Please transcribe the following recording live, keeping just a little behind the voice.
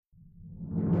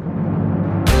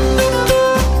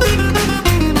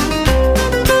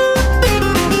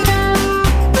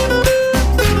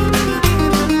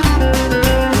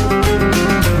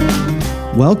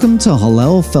Welcome to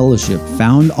Hallel Fellowship,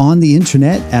 found on the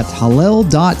internet at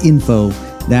hallel.info.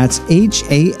 That's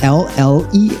HALLEL.info.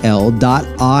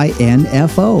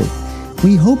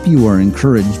 We hope you are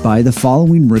encouraged by the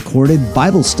following recorded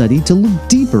Bible study to look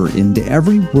deeper into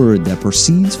every word that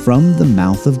proceeds from the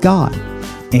mouth of God,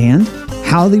 and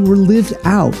how they were lived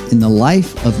out in the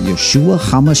life of Yeshua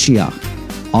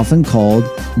HaMashiach, often called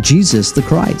Jesus the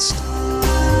Christ.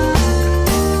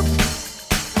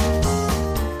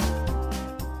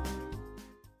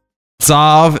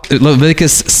 Tzav,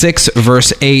 Leviticus 6,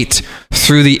 verse 8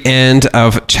 through the end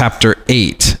of chapter 8.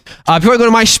 If you want to go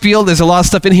to my spiel, there's a lot of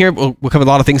stuff in here. We'll cover a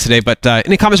lot of things today, but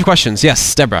any comments or questions?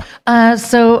 Yes, Deborah.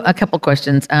 So a couple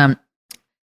questions.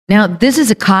 Now, this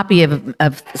is a copy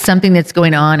of something that's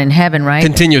going on in heaven, right?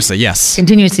 Continuously, yes.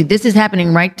 Continuously. This is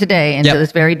happening right today and to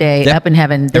this very day up in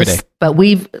heaven. Every day. But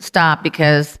we've stopped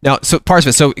because... Now, so parts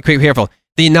of it, so be careful.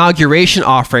 The inauguration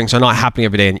offerings are not happening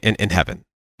every day in heaven.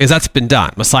 Because that's been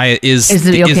done. Messiah is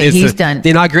done.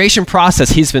 The inauguration process,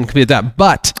 he's been completed that.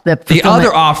 But the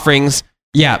other offerings,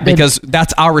 because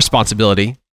that's our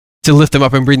responsibility to lift them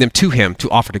up and bring them to him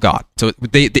to offer to God. So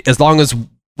they as long as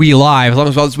we live,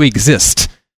 as long as we exist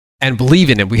and believe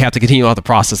in him, we have to continue on the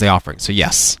process of the offering. So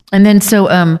yes. And then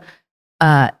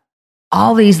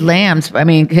all these lambs, I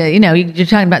mean, you're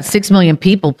talking about 6 million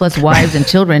people plus wives and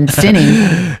children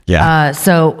sinning.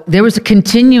 So there was a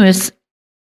continuous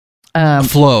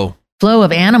flow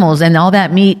of animals, and all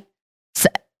that meat,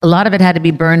 a lot of it had to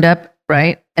be burned up,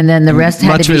 right? And then the rest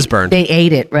had to be burned. They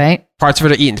ate it, right? Parts of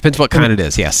it are eaten. Depends what kind it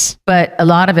is, yes. But a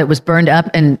lot of it was burned up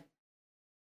and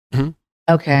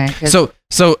okay. So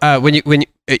when you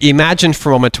imagine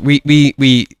for a moment,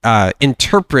 we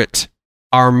interpret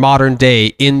our modern day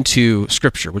into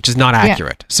scripture, which is not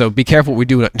accurate. So be careful what we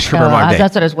do interpret our modern day.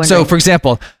 That's what I was wondering. So for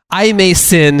example, I may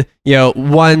sin,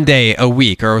 one day a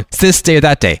week or this day or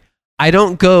that day. I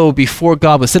don't go before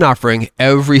God with sin offering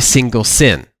every single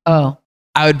sin. Oh.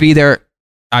 I would be there.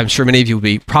 I'm sure many of you would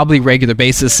be probably regular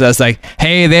basis. Says like,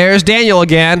 hey, there's Daniel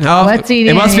again. Oh, let's eat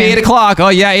it must be 8 o'clock. Oh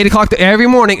yeah, 8 o'clock every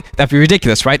morning. That'd be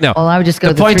ridiculous, right? No. Well, I would just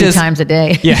go the 3 times a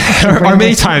day. Yeah, or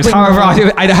many times. However,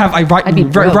 I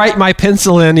write my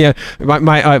pencil in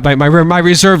my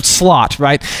reserved slot.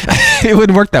 Right? It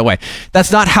wouldn't work that way.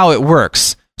 That's not how it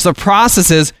works. So the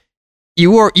process is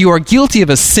you are guilty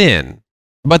of a sin.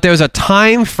 But there's a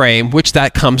time frame which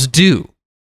that comes due.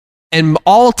 And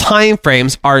all time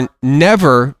frames are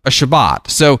never a Shabbat.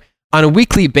 So on a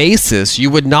weekly basis, you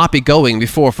would not be going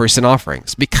before for sin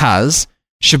offerings because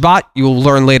Shabbat, you will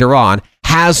learn later on,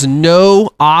 has no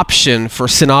option for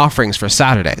sin offerings for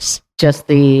Saturdays. So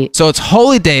it's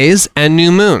holy days and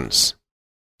new moons.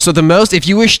 So if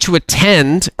you wish to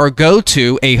attend or go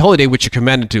to a holy day, which you're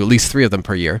commanded to at least 3 of them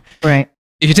per year. Right.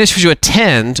 If you just wish to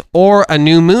attend or a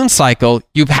new moon cycle,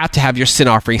 you have to have your sin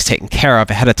offerings taken care of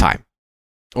ahead of time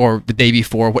or the day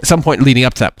before, at some point leading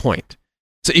up to that point.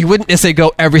 So you wouldn't necessarily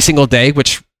go every single day,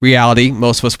 which reality,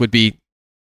 most of us would be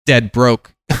dead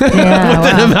broke within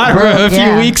a matter of a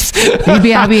few weeks. I'd be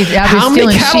How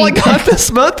many cattle I got this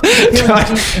month?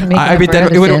 I'd be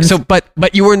dead.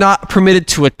 But you were not permitted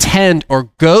to attend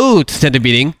or go to attend a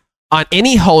meeting on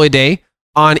any holiday,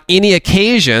 on any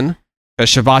occasion.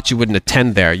 Shabbat, you wouldn't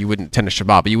attend there. You wouldn't attend a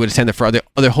Shabbat, but you would attend there for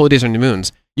other holidays or new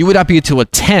moons. You would not be able to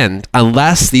attend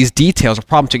unless these details are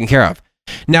properly taken care of.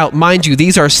 Now, mind you,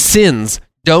 these are sins.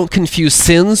 Don't confuse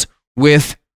sins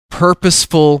with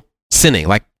purposeful sinning,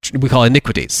 like we call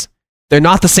iniquities. They're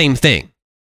not the same thing.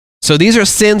 So these are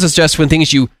sins as just when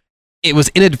it was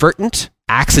inadvertent,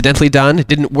 accidentally done,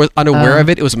 was unaware of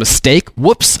it. It was a mistake.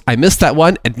 Whoops, I missed that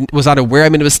one and was unaware I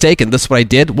made a mistake and this is what I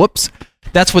did. Whoops.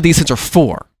 That's what these sins are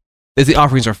for. The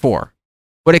offerings are for.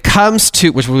 When it comes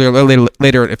to, which we'll learn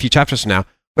later in a few chapters from now,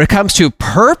 when it comes to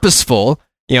purposeful,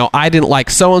 I didn't like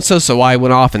so-and-so, so I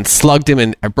went off and slugged him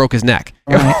and I broke his neck.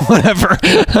 Right. Whatever.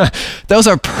 Those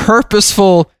are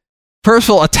purposeful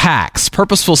attacks,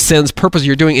 purposeful sins,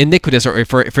 you're doing iniquitous or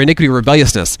for iniquity or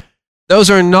rebelliousness. Those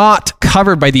are not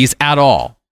covered by these at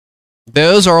all.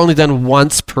 Those are only done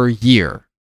once per year,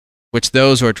 which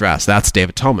those are addressed. That's Day of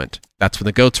Atonement. That's when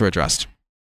the goats are addressed.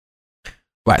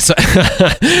 Right, so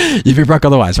you'd be broke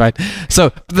otherwise, right?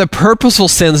 So the purposeful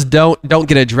sins don't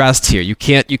get addressed here. You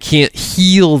can't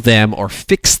heal them or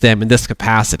fix them in this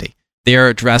capacity. They are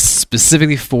addressed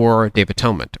specifically for Day of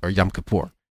Atonement or Yom Kippur.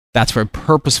 That's for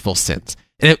purposeful sins.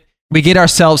 And we get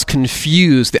ourselves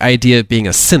confused, the idea of being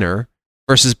a sinner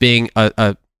versus being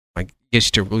I guess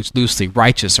to loosely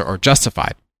righteous or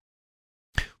justified.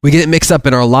 We get it mixed up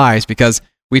in our lives because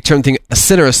we think a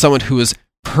sinner as someone who is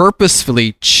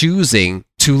purposefully choosing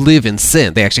to live in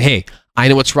sin. They actually, hey, I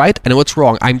know what's right, I know what's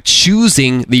wrong. I'm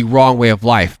choosing the wrong way of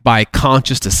life by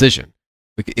conscious decision.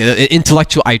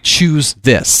 Intellectual, I choose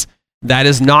this. That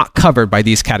is not covered by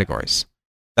these categories.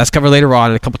 That's covered later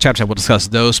on in a couple chapters. I will discuss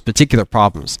those particular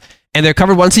problems. And they're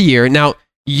covered once a year. Now,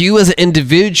 you as an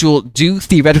individual do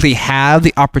theoretically have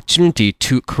the opportunity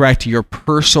to correct your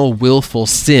personal willful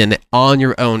sin on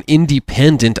your own,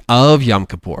 independent of Yom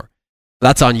Kippur.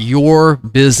 That's on your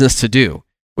business to do.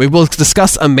 We will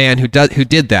discuss a man who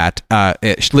did that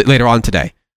later on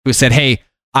today, who said, hey,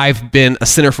 I've been a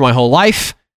sinner for my whole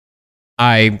life.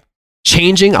 I'm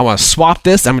changing. I want to swap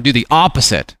this. I'm going to do the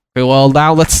opposite. Okay, well,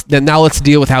 now let's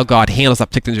deal with how God handles that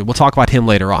particular issue. We'll talk about him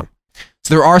later on.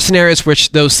 So there are scenarios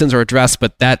which those sins are addressed,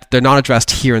 but that they're not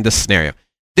addressed here in this scenario.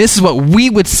 This is what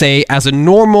we would say as a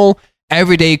normal,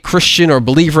 everyday Christian or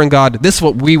believer in God. This is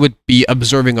what we would be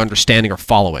observing, understanding, or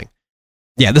following.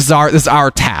 Yeah, this is our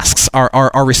tasks,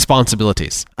 our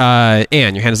responsibilities. Anne,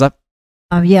 your hand is up.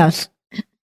 Yes.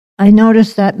 I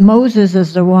noticed that Moses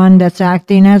is the one that's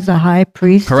acting as the high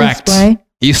priest. Correct. This way.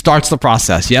 He starts the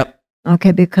process. Yep.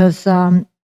 Okay, because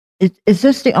is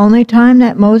this the only time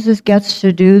that Moses gets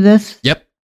to do this? Yep.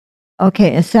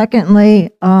 Okay, and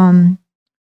secondly,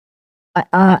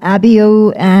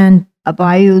 Abihu and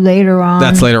Abihu later on.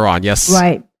 That's later on, yes.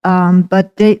 Right.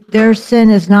 But their sin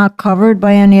is not covered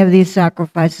by any of these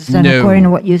sacrifices, then, no. According to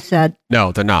what you said.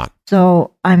 No, they're not.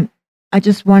 So I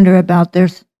just wonder about their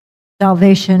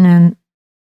salvation, and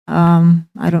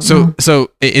I don't know.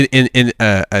 So in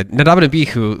Nadab and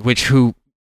Abihu,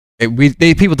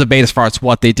 people debate as far as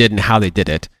what they did and how they did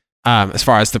it. As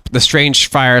far as the strange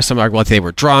fire, some argue they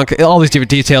were drunk, all these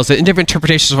different details and different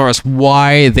interpretations as far as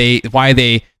why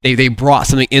they brought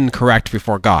something incorrect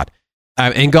before God.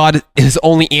 And God, his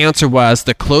only answer was,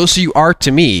 the closer you are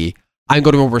to me, I'm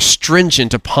going to be more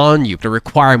stringent upon you, to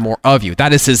require more of you.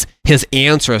 That is his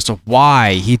answer as to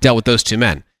why he dealt with those two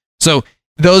men. So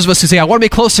those of us who say, I want to be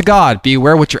close to God, be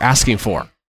aware what you're asking for.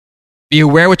 Be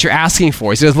aware what you're asking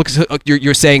for. He says,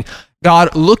 you're saying,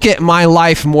 God, look at my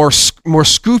life more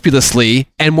scrupulously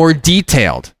and more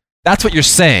detailed. That's what you're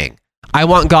saying. I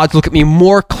want God to look at me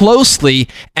more closely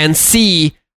and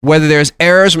see whether there's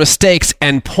errors or mistakes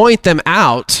and point them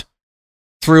out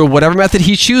through whatever method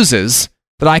he chooses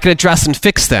that I can address and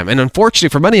fix them. And unfortunately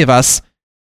for many of us,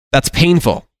 that's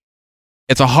painful.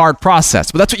 It's a hard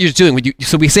process, but that's what you're doing.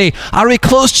 So we say, I want to be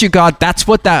close to you, God. That's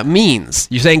what that means.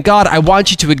 You're saying, God, I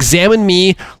want you to examine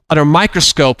me under a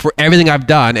microscope for everything I've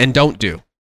done and don't do.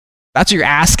 That's what you're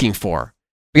asking for.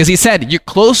 Because he said, the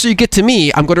closer you get to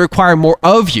me, I'm going to require more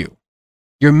of you.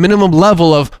 Your minimum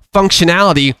level of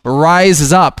functionality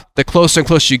rises up the closer and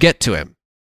closer you get to him.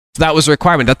 So that was a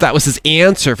requirement. That was his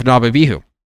answer for Nadab and Abihu.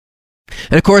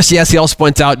 And of course, yes, he also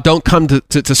points out, don't come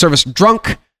to service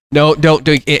drunk. No, don't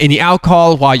do any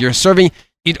alcohol while you're serving.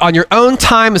 On your own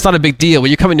time, it's not a big deal. When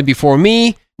you're coming to before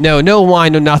me, no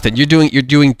wine, no nothing. You're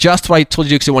doing just what I told you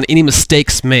to do because you don't want any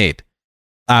mistakes made.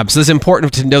 So it's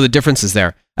important to know the differences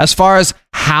there. As far as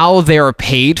how they are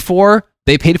paid for,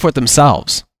 they paid for it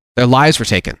themselves. Their lives were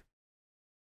taken.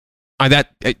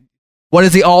 What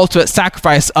is the ultimate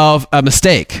sacrifice of a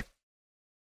mistake?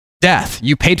 Death.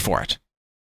 You paid for it.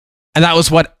 And that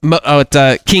was what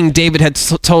King David had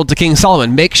told to King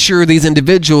Solomon. Make sure these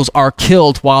individuals are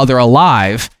killed while they're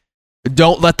alive.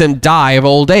 Don't let them die of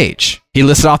old age. He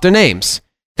listed off their names.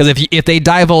 Because if they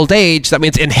die of old age, that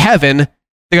means in heaven,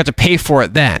 they got to pay for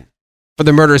it then, for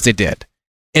the murders they did.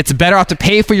 It's better off to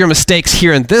pay for your mistakes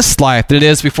here in this life than it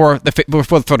is before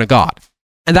the throne of God.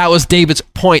 And that was David's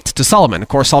point to Solomon. Of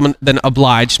course, Solomon then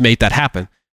obliged, made that happen.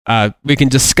 We can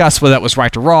discuss whether that was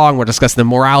right or wrong. We're discussing the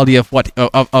morality of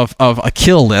a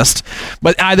kill list,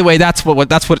 but either way, that's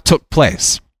what took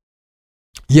place.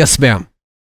 Yes, ma'am.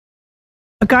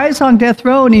 A guy's on death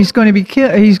row and he's going to be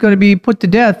killed. He's going to be put to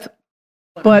death.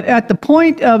 But at the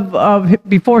point of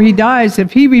before he dies,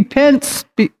 if he repents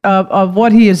of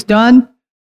what he has done,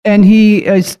 and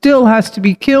he still has to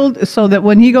be killed, so that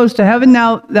when he goes to heaven,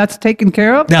 now that's taken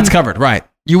care of. That's covered, right?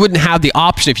 You wouldn't have the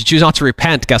option if you choose not to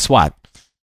repent. Guess what?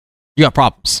 You got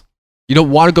problems. You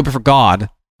don't want to go before God,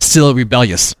 still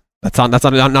rebellious. That's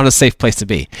not a safe place to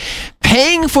be.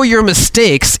 Paying for your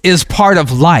mistakes is part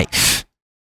of life.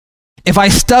 If I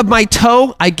stub my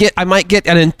toe, I might get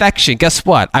an infection. Guess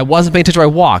what? I wasn't paying attention to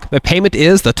my walk. The payment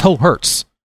is the toe hurts.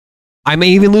 I may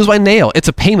even lose my nail. It's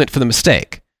a payment for the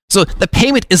mistake. So the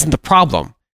payment isn't the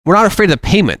problem. We're not afraid of the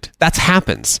payment. That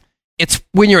happens. It's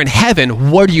when you're in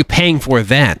heaven, what are you paying for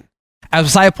then?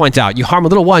 As Hosea points out, you harm a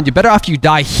little one, you're better off you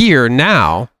die here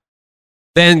now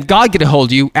than God get a hold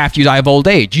of you after you die of old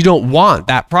age. You don't want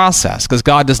that process because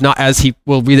God does not, as he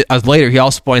will read it as later, he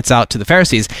also points out to the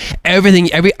Pharisees,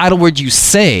 every idle word you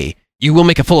say, you will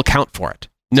make a full account for it.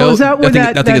 No, so is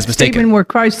that nothing is mistaken. Statement where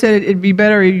Christ said it'd be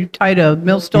better if you tied a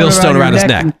millstone around his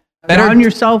neck. Drown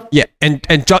yourself? Yeah, and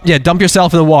dump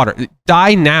yourself in the water.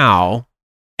 Die now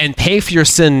and pay for your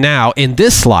sin now in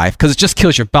this life, because it just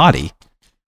kills your body,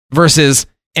 versus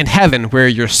in heaven where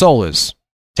your soul is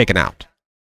taken out.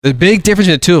 The big difference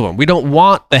in the two of them. We don't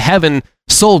want the heaven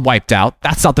soul wiped out.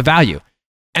 That's not the value.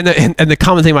 And the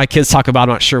common thing my kids talk about, I'm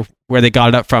not sure where they got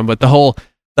it up from, but the whole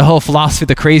philosophy,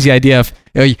 the crazy idea of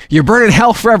you're burning in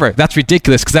hell forever. That's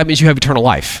ridiculous, because that means you have eternal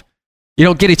life. You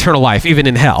don't get eternal life even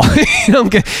in hell.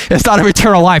 It's not an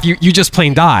eternal life. You just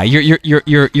plain die.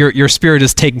 Your spirit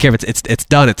is taken care of. It's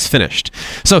done. It's finished.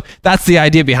 So that's the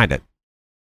idea behind it.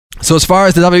 So as far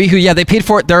as the WB, they paid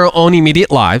for it their own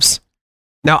immediate lives.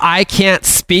 Now, I can't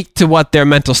speak to what their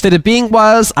mental state of being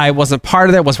was. I wasn't part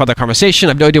of that. Wasn't part of the conversation.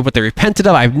 I have no idea what they repented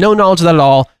of. I have no knowledge of that at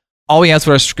all. All we have is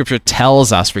what our scripture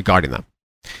tells us regarding them.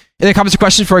 Any comments or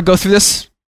questions before I go through this?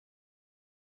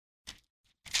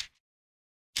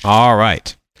 All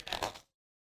right.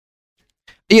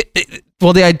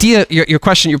 Well, the idea, your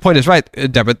question, your point is right,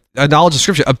 Deborah. A knowledge of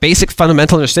scripture, a basic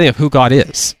fundamental understanding of who God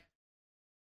is.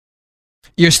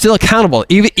 You're still accountable,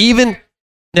 even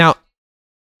now.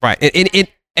 Right,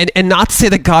 and not to say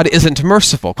that God isn't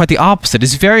merciful. Quite the opposite.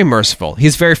 He's very merciful.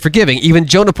 He's very forgiving. Even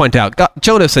Jonah pointed out.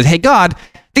 Jonah says, "Hey, God,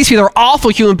 these people are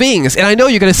awful human beings, and I know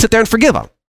you're going to sit there and forgive them."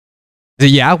 He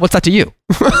said, yeah, what's that to you?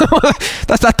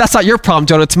 That's not your problem,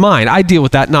 Jonah. It's mine. I deal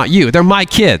with that, not you. They're my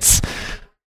kids.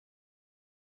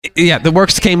 Yeah, the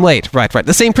works came late. Right.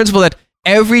 The same principle that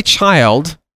every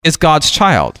child is God's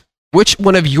child. Which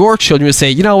one of your children would say,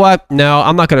 you know what? No,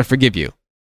 I'm not going to forgive you.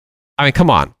 I mean,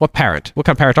 come on. What parent? What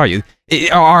kind of parent are you?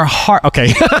 Our heart.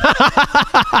 Okay.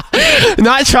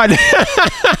 Not trying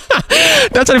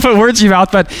to put words in your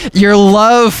mouth, but your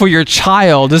love for your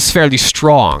child is fairly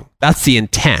strong. That's the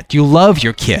intent. You love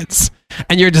your kids,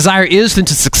 and your desire is them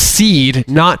to succeed.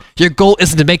 Not your goal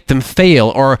isn't to make them fail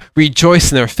or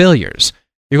rejoice in their failures.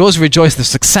 Your goal is to rejoice in their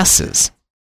successes.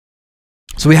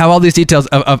 So we have all these details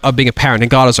of being a parent, and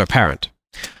God is our parent.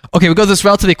 Okay, we'll go through this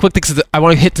relatively quickly because I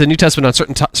want to hit the New Testament on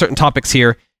certain topics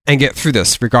here and get through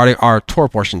this regarding our Torah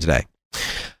portion today.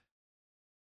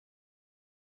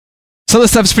 Some of the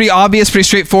stuff is pretty obvious, pretty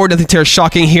straightforward, nothing terribly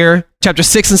shocking here. Chapter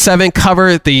 6 and 7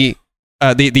 cover the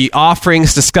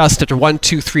offerings discussed, chapter 1,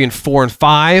 2, 3, and 4, and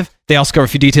 5. They also cover a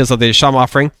few details of the Sham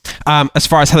offering as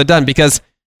far as how they're done, because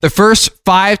the first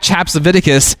 5 chapters of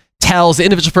Leviticus tells the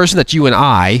individual person, that's you and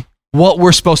I, what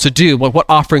we're supposed to do, what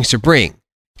offerings to bring.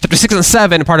 Chapter 6 and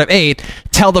 7, part of 8,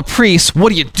 tell the priests,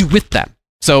 what do you do with them?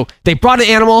 So they brought an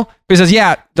animal. He says,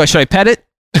 yeah, should I pet it?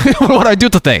 What do I do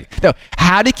with the thing? No,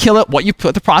 how to kill it, what you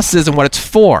put the process is, and what it's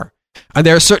for. And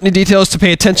there are certain details to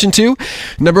pay attention to.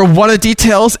 Number one of the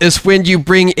details is when you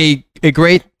bring a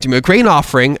grain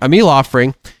offering, a meal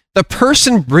offering, the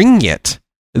person bringing it,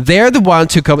 they're the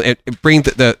ones who come and bring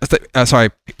a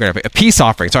peace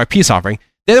offering.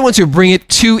 They're the ones who bring it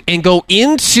to and go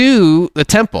into the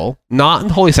temple, not in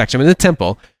the holy section, but in the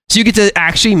temple. So you get to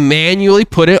actually manually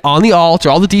put it on the altar,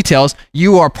 all the details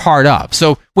you are part of.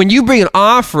 So when you bring an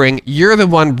offering, you're the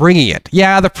one bringing it.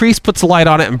 Yeah, the priest puts the light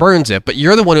on it and burns it, but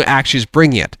you're the one who actually is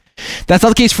bringing it. That's not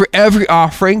the case for every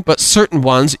offering, but certain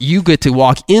ones you get to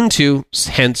walk into,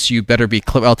 hence you better be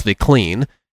relatively clean.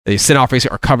 The sin offerings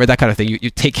are covered, that kind of thing. You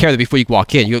take care of it before you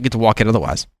walk in. You don't get to walk in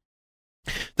otherwise.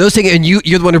 Those things, and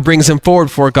you're the one who brings them forward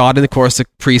for God, and of course the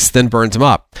priest then burns them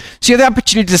up. So you have the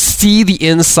opportunity to see the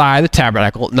inside of the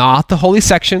tabernacle, not the holy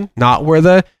section, not where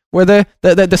the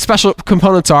special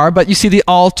components are, but you see the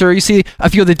altar, you see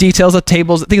a few of the details, the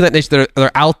tables, things of that nature that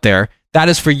are out there. That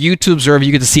is for you to observe.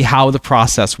 You get to see how the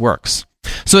process works.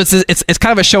 So it's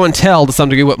kind of a show and tell to some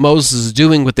degree what Moses is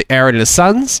doing with the Aaron and his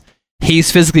sons.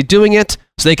 He's physically doing it,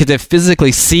 so they get to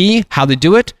physically see how they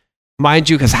do it.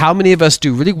 Mind you, because how many of us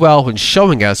do really well when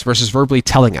showing us versus verbally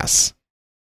telling us?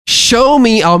 Show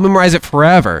me, I'll memorize it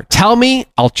forever. Tell me,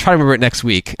 I'll try to remember it next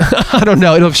week. I don't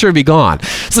know, it'll sure be gone.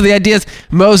 So the idea is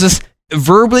Moses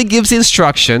verbally gives the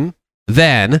instruction,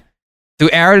 then through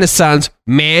Aaron and his sons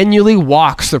manually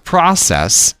walks the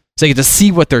process so they get to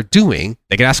see what they're doing.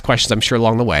 They can ask questions, I'm sure,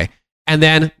 along the way, and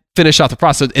then finish off the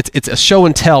process. It's a show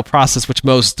and tell process which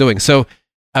Moses is doing. So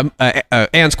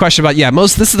Anne's question about,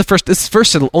 Moses, this is the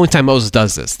first and only time Moses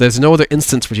does this. There's no other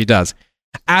instance which he does.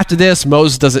 After this,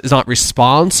 Moses is not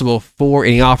responsible for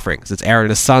any offerings. It's Aaron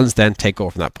and his sons then take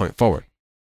over from that point forward.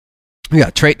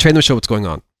 Train them to show what's going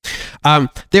on.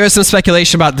 There is some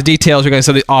speculation about the details. We're going to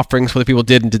say the offerings, what the people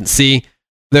did and didn't see.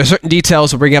 There are certain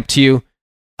details we'll bring up to you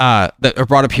that are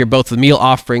brought up here, both the meal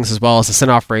offerings as well as the sin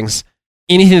offerings.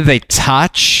 Anything that they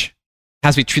touch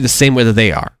has to be treated the same way that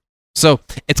they are. So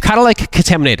it's kind of like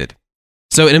contaminated.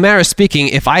 So in a manner of speaking,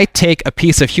 if I take a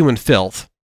piece of human filth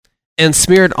and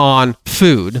smear it on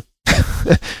food,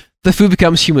 the food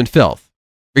becomes human filth,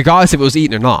 regardless if it was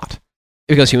eaten or not.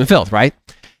 It becomes human filth, right?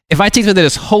 If I take something that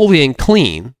is holy and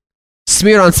clean,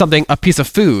 smear it on something, a piece of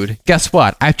food, guess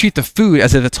what? I treat the food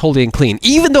as if it's holy and clean,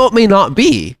 even though it may not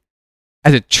be. I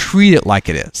have to treat it like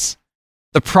it is.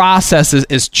 The process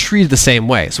is treated the same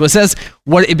way. So it says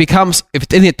what it becomes, if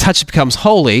anything it touches becomes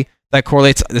holy, that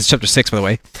correlates, this is chapter 6, by the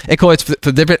way, it correlates for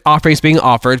the different offerings being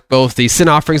offered, both the sin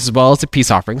offerings as well as the peace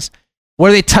offerings. What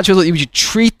do they touch with? You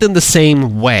treat them the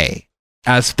same way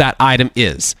as that item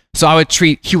is. So I would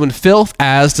treat human filth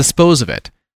as dispose of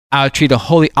it. I would treat a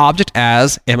holy object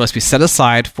as it must be set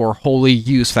aside for holy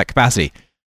use for that capacity.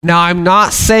 Now, I'm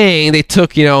not saying they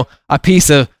took, a piece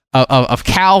of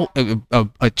cow,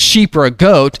 a sheep or a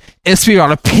goat, and smeared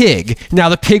on a pig. Now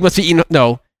the pig must be eaten.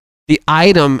 No, the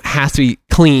item has to be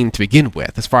clean to begin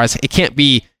with. As far as it can't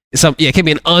be it can't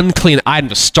be an unclean item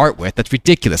to start with. That's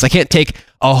ridiculous. I can't take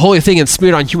a holy thing and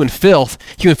smear it on human filth.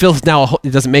 Human filth is now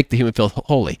it doesn't make the human filth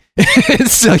holy.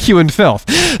 It's still human filth.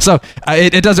 So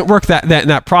it doesn't work in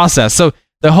that process. So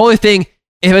the holy thing,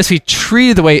 it must be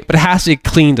treated the way, but it has to be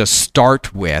clean to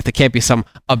start with. It can't be some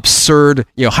absurd,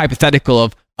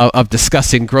 hypothetical of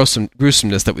disgusting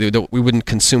gruesomeness that we wouldn't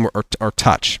consume or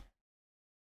touch.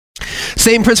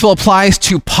 Same principle applies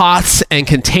to pots and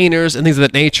containers and things of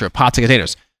that nature, pots and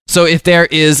containers. So if there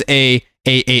is an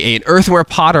earthenware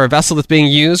pot or a vessel that's being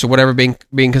used or whatever being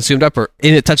consumed up or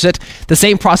it touches it, the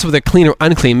same process with a clean or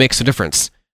unclean makes a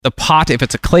difference. The pot, if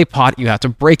it's a clay pot, you have to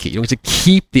break it. You don't get to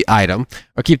keep the item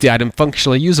or keep the item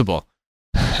functionally usable.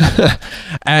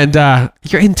 And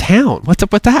you're in town. What's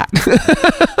up with that?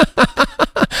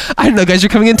 I didn't know, guys, you're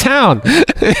coming in town.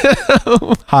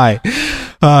 Hi.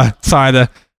 Sorry,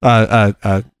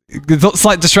 the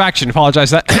slight distraction. Apologize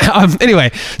for that. Anyway,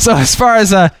 so as far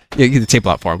as get the tape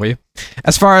out for him, will you?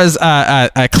 As far as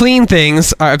clean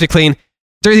things are to clean,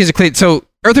 dirty things are clean. So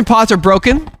earthen pots are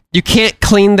broken. You can't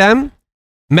clean them.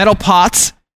 Metal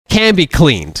pots can be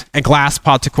cleaned. And glass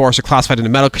pots, of course, are classified into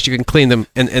metal because you can clean them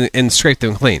and scrape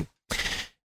them clean.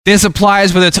 This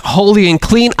applies whether it's a holy and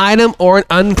clean item or an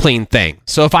unclean thing.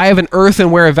 So if I have an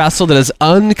earthenware vessel that is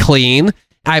unclean,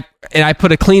 and I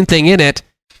put a clean thing in it,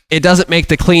 it doesn't make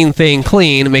the clean thing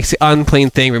clean. It makes the unclean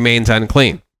thing remains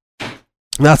unclean. And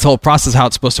that's the whole process, how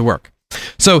it's supposed to work.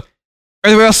 So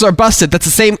earthenware vessels are busted. That's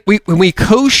the same. When we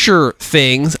kosher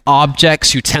things,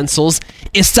 objects, utensils,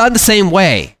 it's done the same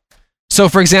way. So,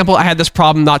 for example, I had this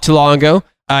problem not too long ago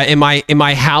in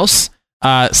my house.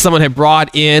 Someone had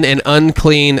brought in an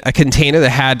unclean container that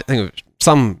had, I think it was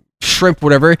some shrimp,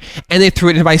 whatever, and they threw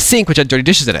it into my sink, which had dirty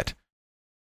dishes in it.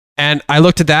 And I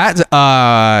looked at that.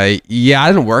 It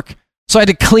didn't work. So I had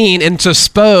to clean and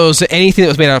dispose of anything that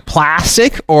was made out of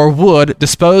plastic or wood,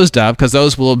 disposed of, because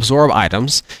those will absorb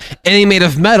items. Anything made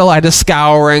of metal, I had to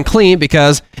scour and clean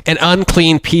because an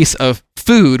unclean piece of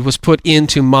food was put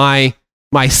into my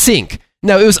sink.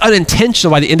 Now, it was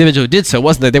unintentional by the individual who did so. It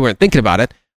wasn't that they weren't thinking about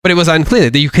it, but it was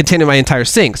unclean. You contained my entire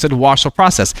sink, so to wash the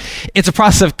process. It's a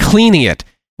process of cleaning it.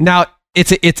 Now,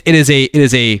 it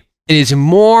is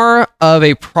more of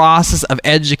a process of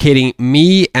educating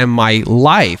me and my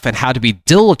life and how to be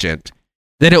diligent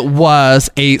than it was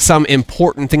some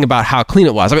important thing about how clean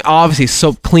it was. I mean, obviously,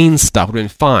 soap clean stuff would have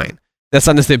been fine. That's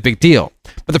not necessarily a big deal.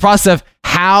 But the process of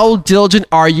how diligent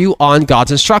are you on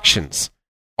God's instructions?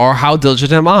 Or how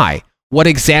diligent am I? What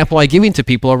example am I giving to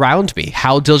people around me?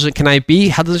 How diligent can I be?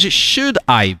 How diligent should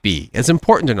I be? Is it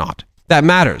important or not? That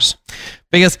matters.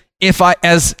 Because if I,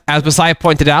 as Messiah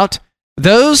pointed out,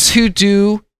 those who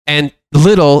do and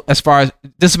little as far as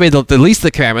disobey the least of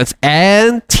the commandments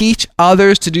and teach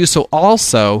others to do so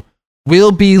also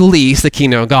will be least the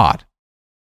kingdom of God.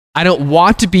 I don't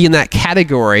want to be in that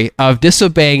category of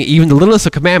disobeying even the littlest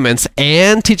of commandments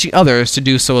and teaching others to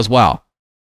do so as well.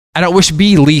 I don't wish to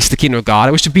be least the kingdom of God.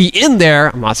 I wish to be in there.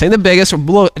 I'm not saying the biggest or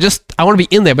below. I want to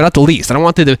be in there, but not the least. I don't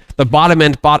want the bottom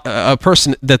end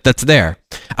person that's there.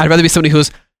 I'd rather be somebody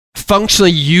who's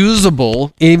functionally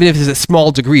usable, even if it's a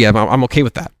small degree. I'm okay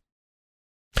with that.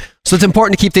 So it's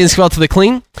important to keep things relatively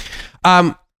clean.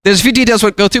 There's a few details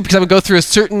we'll go through because I'm going to go through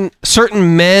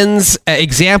certain men's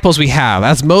examples we have.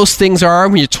 As most things are,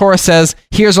 when your Torah says,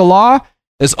 here's a law,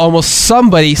 there's almost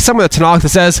somewhere in the Tanakh that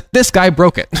says, this guy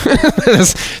broke it.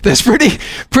 there's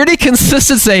pretty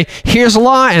consistent say, here's a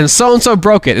law, and so-and-so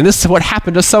broke it, and this is what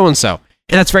happened to so-and-so.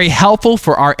 And that's very helpful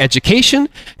for our education,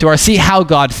 to see how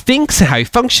God thinks, and how he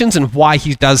functions, and why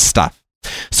he does stuff.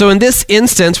 So in this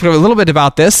instance, we're going to have a little bit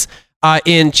about this.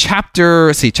 In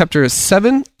chapter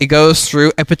 7, it goes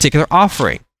through a particular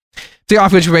offering. The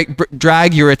offering which we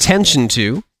drag your attention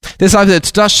to, this offering,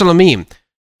 it's Tzad Shalomim.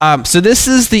 So this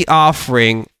is the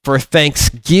offering for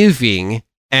thanksgiving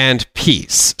and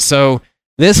peace. So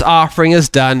this offering is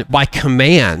done by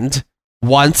command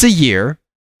once a year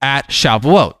at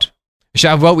Shavuot.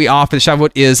 Shavuot, we offer.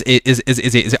 Shavuot is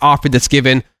an offering that's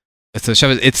given.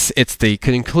 It's the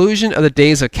conclusion of the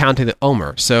days of counting the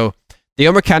Omer. So the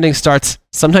Omer counting starts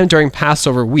sometime during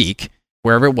Passover week,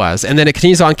 wherever it was, and then it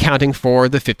continues on counting for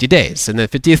the 50 days. And the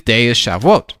 50th day is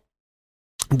Shavuot.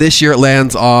 This year it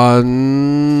lands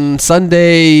on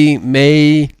Sunday,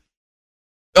 June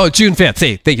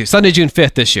 5th. Thank you. Sunday, June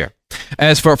 5th this year.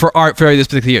 As for this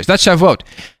particular year. So that's Shavuot.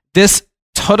 This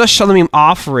Todah Shalomim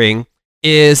offering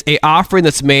is a offering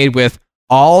that's made with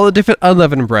all the different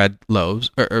unleavened bread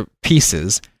loaves or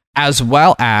pieces, as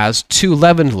well as 2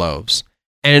 leavened loaves.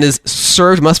 And it is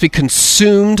served, must be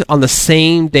consumed on the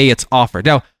same day it's offered.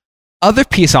 Now, other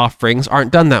peace offerings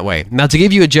aren't done that way. Now, to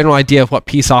give you a general idea of what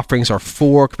peace offerings are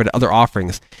for compared to other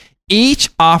offerings, each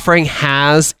offering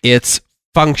has its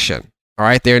function. All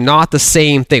right, they're not the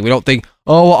same thing. We don't think,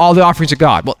 oh, well, all the offerings are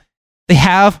God. Well, they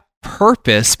have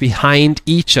purpose behind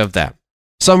each of them.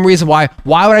 Some reason why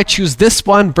would I choose this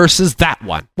one versus that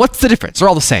one? What's the difference? They're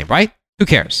all the same, right? Who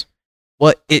cares?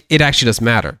 Well, it actually does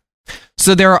matter.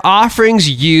 So there are offerings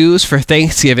used for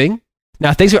Thanksgiving.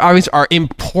 Now, Thanksgiving offerings are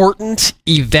important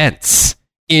events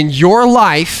in your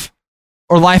life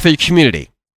or life of your community.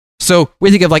 So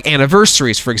we think of like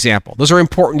anniversaries, for example. Those are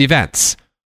important events.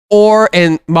 Or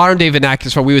in modern day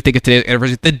vernacular, what we would think of today's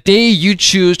anniversary, the day you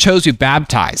chose to be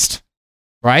baptized,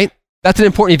 right? That's an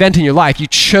important event in your life. You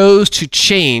chose to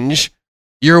change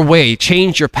your way,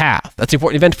 change your path. That's an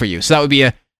important event for you. So that would be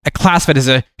a classified as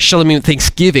a Shalomim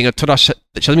Thanksgiving, a Torah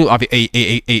Shalomim,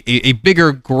 a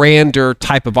bigger, grander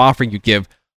type of offering you give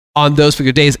on those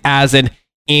particular days as an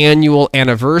annual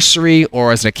anniversary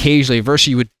or as an occasional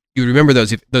anniversary. You would remember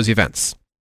those events.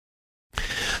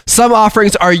 Some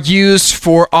offerings are used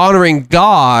for honoring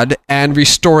God and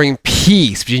restoring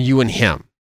peace between you and Him.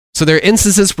 So there are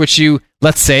instances which you,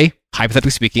 let's say,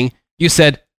 hypothetically speaking, you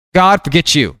said, God,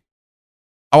 forget you.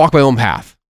 I'll walk my own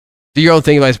path. Do your own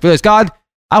thing. I realize, God,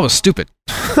 I was stupid.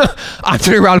 I'm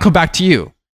turning around and come back to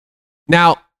you.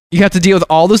 Now, you have to deal with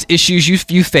all those issues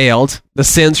you failed, the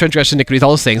sins, transgression, iniquities, all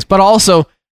those things. But also,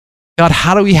 God,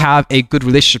 how do we have a good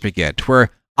relationship again to where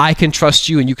I can trust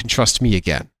you and you can trust me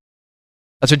again?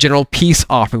 That's a general peace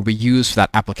offering we use for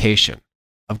that application.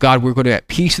 Of God, we're going to have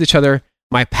peace with each other.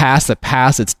 My past,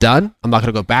 it's done. I'm not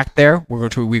going to go back there. We're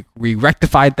going to we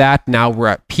rectified that. Now we're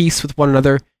at peace with one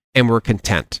another and we're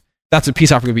content. That's what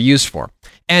peace offering will be used for.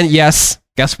 And yes,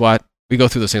 guess what? We go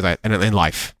through those things in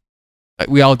life.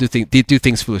 We all do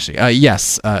things foolishly.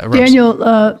 Yes, Rose.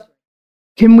 Daniel,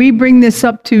 can we bring this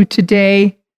up to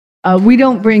today? We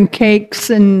don't bring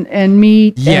cakes and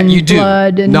meat and you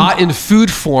blood. Do. Not in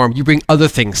food form. You bring other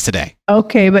things today.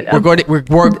 Okay, but we're heading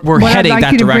that direction. What I'd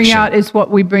like you to bring out is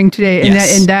what we bring today,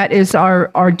 and that is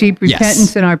our deep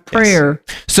repentance and our prayer.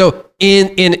 Yes. So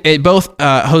in both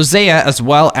Hosea as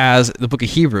well as the book of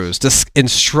Hebrews, this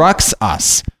instructs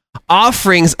us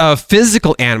offerings of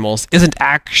physical animals isn't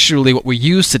actually what we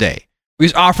use today. We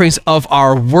use offerings of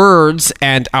our words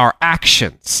and our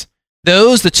actions.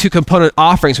 Those are the 2 component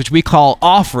offerings, which we call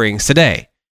offerings today.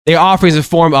 They are offerings in the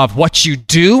form of what you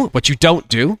do, what you don't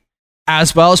do,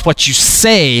 as well as what you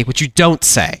say, what you don't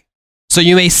say. So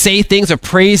you may say things of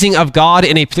praising of God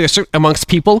in a particular amongst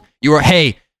people. You are,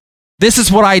 hey, this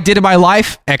is what I did in my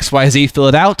life, X, Y, Z, fill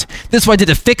it out. This is what I did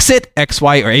to fix it, X,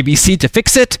 Y, or ABC to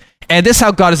fix it. And this is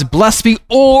how God has blessed me,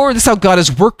 or this is how God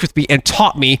has worked with me and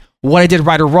taught me what I did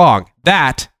right or wrong.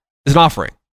 That is an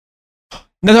offering.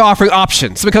 Another offering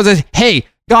option. So because, hey,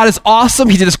 God is awesome.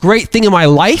 He did this great thing in my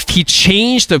life. He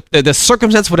changed the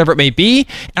circumstance, whatever it may be.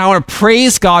 And I want to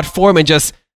praise God for him and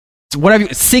just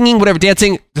whatever, singing, whatever,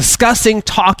 dancing, discussing,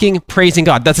 talking, praising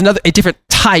God. That's a different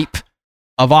type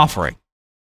of offering.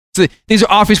 So these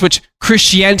are offerings which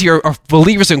Christianity or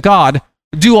believers in God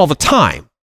do all the time.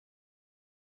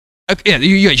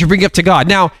 You bring it up to God.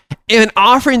 Now, in an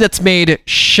offering that's made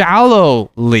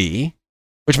shallowly,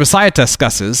 which Messiah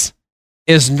discusses,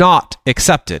 is not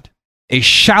accepted. A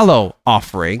shallow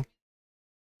offering,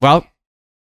 well,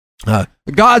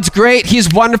 God's great,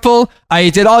 He's wonderful, I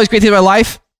did all these great things in my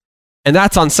life, and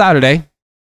that's on Saturday.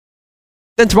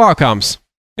 Then tomorrow comes.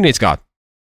 Who needs God?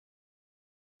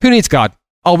 Who needs God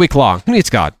all week long? Who needs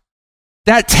God?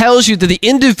 That tells you that the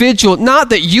individual, not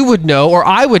that you would know or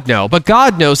I would know, but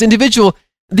God knows, individual,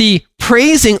 the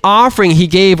praising offering he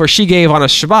gave or she gave on a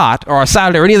Shabbat or a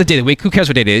Saturday or any other day of the week, who cares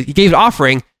what day it is, he gave an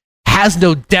offering, has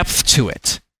no depth to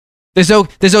it. There's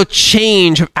no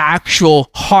change of actual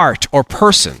heart or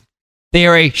person. they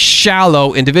are a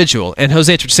shallow individual. And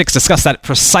Hosea chapter 6 discussed that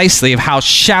precisely of how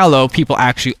shallow people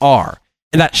actually are.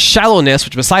 And that shallowness,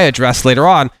 which Messiah addressed later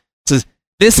on, says,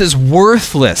 this is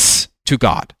worthless to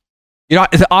God.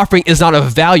 The offering is not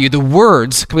of value. The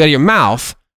words coming out of your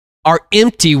mouth are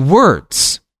empty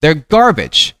words. They're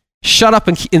garbage. Shut up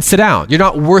and sit down. You're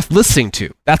not worth listening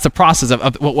to. That's the process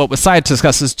of what Messiah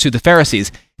discusses to the Pharisees.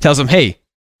 He tells them, hey,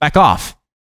 back off.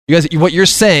 You guys, what you're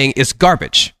saying is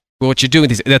garbage. What you're doing,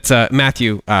 that's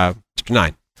Matthew chapter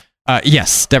 9.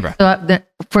 Yes, Deborah. So,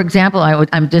 for example,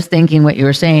 I'm just thinking what you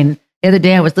were saying. The other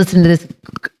day I was listening to this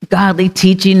godly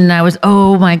teaching and I was,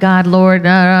 oh my God, Lord.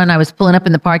 And I was pulling up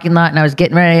in the parking lot and I was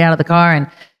getting ready out of the car and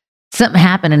something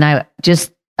happened and I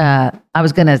just, I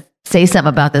was going to say something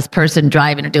about this person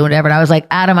driving or doing whatever. And I was like,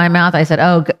 out of my mouth, I said,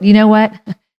 oh, you know what?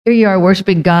 Here you are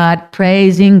worshiping God,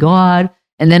 praising God.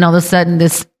 And then all of a sudden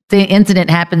this incident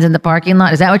happens in the parking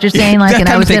lot. Is that what you're saying? Like, and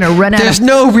I was going to run out. There's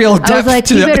no real depth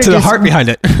to the heart behind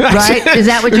it. Right? Is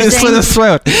that what you're saying? Slit his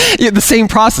throat. Yeah, the same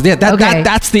process. Yeah,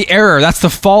 that's the error. That's the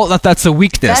fault. That's the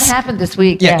weakness. That happened this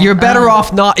week. Yeah, you're better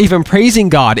off not even praising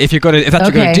God if that's what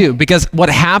you're going to do. Because what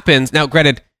happens, now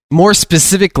granted, more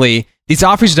specifically, these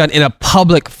offerings are done in a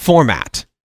public format.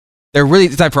 They're really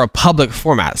designed for a public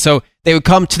format. So they would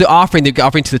come to the offering, they'd be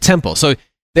offering to the temple. So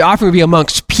the offering would be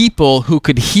amongst people who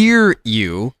could hear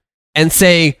you and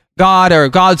say, God, or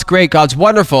God's great, God's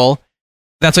wonderful.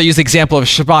 That's why I use the example of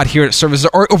Shabbat here at services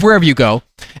or wherever you go.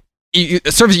 You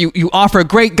offer a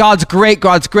God's great,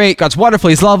 God's wonderful,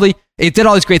 He's lovely, He did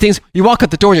all these great things. You walk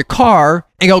out the door in your car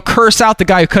and go curse out the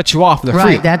guy who cut you off in the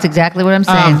free. Right, that's exactly what I'm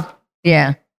saying.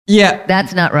 Yeah.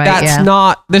 That's not right. That's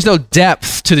not, there's no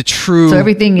depth to the true so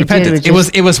everything you repentance. Did was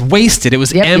it was wasted. It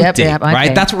was empty, right?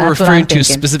 Okay. That's what we're referring to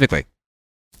specifically.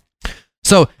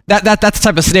 So that's the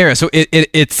type of scenario. So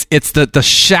it's the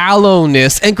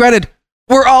shallowness. And granted,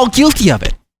 we're all guilty of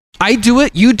it. I do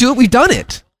it. You do it. We've done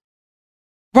it.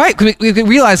 Right? We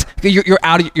realize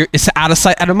it's out of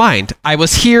sight, out of mind. I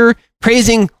was here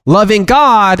praising, loving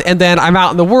God, and then I'm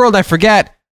out in the world. I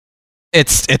forget.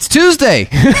 It's Tuesday.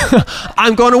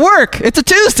 I'm going to work. It's a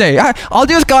Tuesday. I'll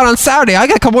do this God on Saturday. I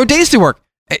got a couple more days to work.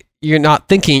 You're not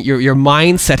thinking. Your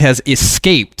mindset has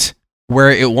escaped where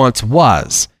it once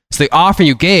was. So the offering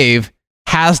you gave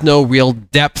has no real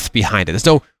depth behind it. There's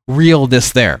no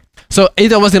realness there. So I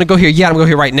wasn't going to go here yet. I'm going to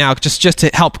go here right now just to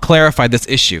help clarify this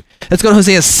issue. Let's go to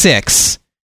Hosea 6.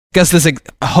 Because this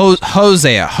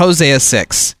Hosea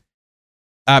 6.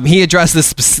 He addressed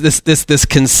this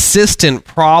consistent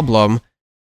problem.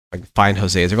 I can find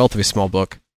Hosea. It's a relatively small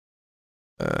book.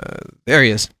 There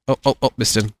he is. Oh,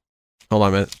 missed him. Hold on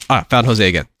a minute. Found Hosea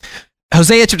again.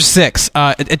 Hosea chapter 6,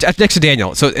 next to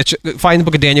Daniel. So find the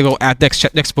book of Daniel, go at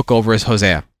next book over is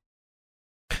Hosea.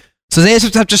 So Hosea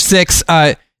chapter 6,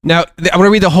 now I'm going to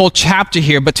read the whole chapter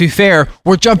here, but to be fair,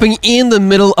 we're jumping in the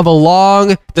middle of a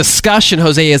long discussion.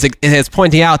 Hosea is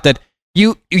pointing out that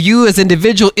you as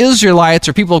individual Israelites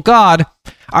or people of God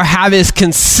are having this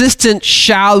consistent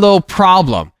shallow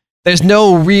problem. There's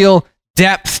no real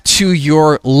depth to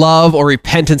your love or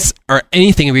repentance or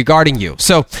anything regarding you.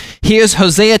 So here's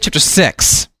Hosea chapter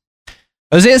 6.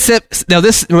 Hosea 6, now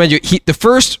this, remember, the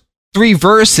first 3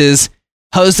 verses,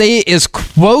 Hosea is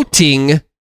quoting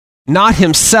not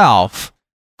himself,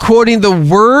 quoting the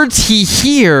words he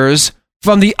hears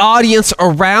from the audience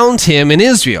around him in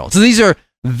Israel. So these are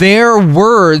their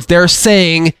words. They're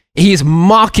saying he's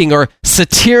mocking or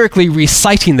satirically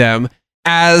reciting them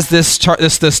as this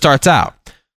starts out.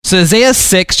 So Hosea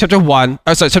 6, chapter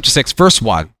 6, verse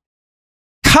 1.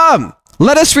 Come,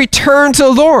 let us return to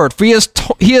the Lord, for he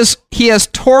has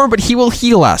torn, but he will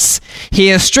heal us. He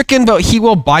has stricken, but he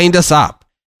will bind us up.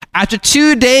 After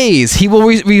 2 days, he will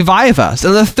revive us.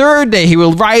 And the 3rd day, he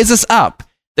will rise us up,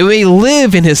 that we may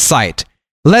live in his sight.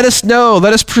 Let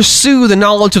us pursue the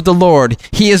knowledge of the Lord.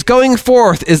 He is going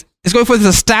forth, is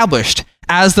established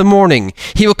as the morning.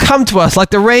 He will come to us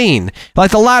like the rain, like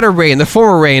the latter rain, the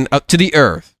former rain, up to the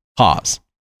earth. Pause.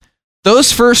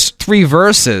 Those first 3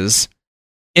 verses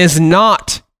is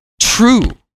not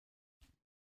true.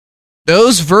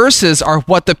 Those verses are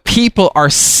what the people are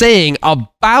saying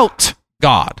about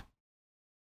God.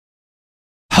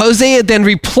 Hosea then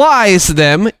replies to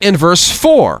them in verse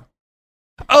 4.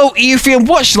 O Ephraim,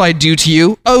 what shall I do to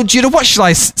you? O Judah, what shall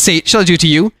I do to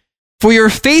you? For your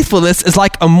faithfulness is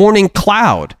like a morning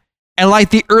cloud, and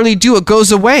like the early dew it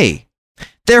goes away.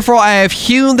 Therefore I have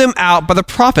hewn them out by the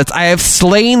prophets. I have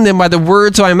slain them by the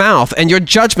words of my mouth, and your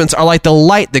judgments are like the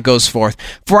light that goes forth.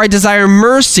 For I desire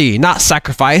mercy, not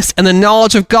sacrifice, and the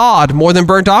knowledge of God more than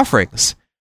burnt offerings.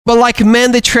 But like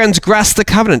men they transgress the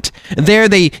covenant. There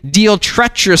they deal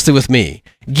treacherously with me.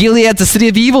 Gilead's a city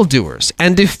of evildoers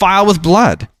and defiled with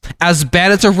blood, as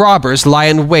bandits or robbers lie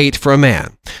in wait for a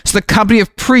man. So the company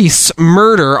of priests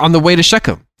murder on the way to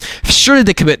Shechem. Surely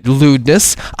they commit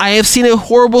lewdness. I have seen a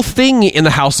horrible thing in the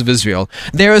house of Israel.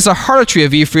 There is a harlotry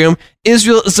of Ephraim.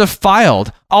 Israel is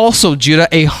defiled. Also, Judah,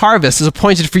 a harvest is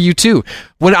appointed for you too,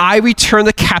 when I return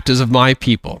the captives of my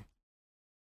people.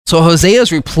 So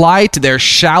Hosea's reply to their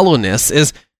shallowness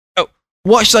is, oh,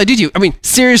 what should I do to you? I mean,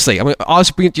 seriously, I'm going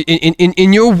to bring it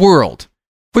in your world.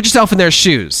 Put yourself in their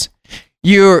shoes.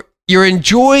 You're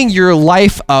enjoying your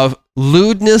life of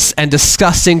lewdness and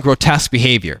disgusting, grotesque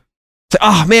behavior. It's like,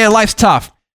 oh man, life's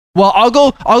tough. Well, I'll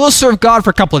go serve God for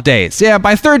a couple of days. Yeah,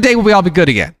 by third day we'll all be good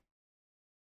again.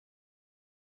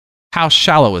 How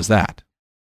shallow is that?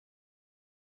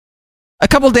 A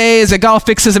couple of days, God will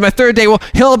fix this, and my third day, well,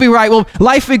 he'll be right. Well,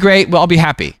 life will be great. Well, I'll be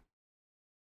happy.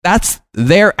 That's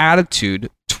their attitude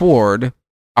toward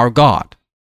our God.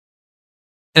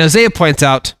 And Hosea points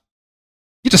out,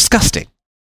 you're disgusting.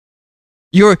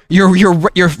 Your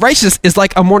righteousness is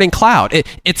like a morning cloud.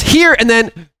 It's here and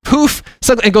then poof,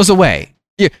 suddenly it goes away.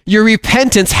 Your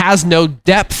repentance has no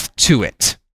depth to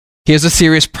it. Here's a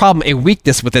serious problem, a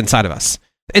weakness within inside of us.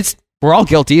 We're all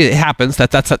guilty. It happens.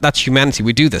 That's humanity.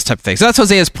 We do this type of thing. So that's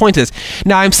Hosea's point is.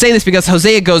 Now I'm saying this because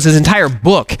Hosea his entire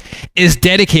book is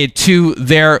dedicated to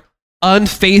their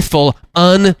unfaithful,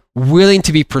 unwilling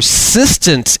to be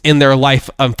persistent in their life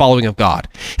and following of God.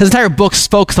 His entire book's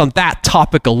focused on that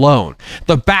topic alone.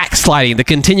 The backsliding, the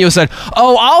continuous,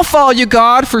 oh, I'll follow you,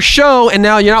 God, for show, and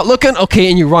now you're not looking? Okay,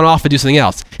 and you run off and do something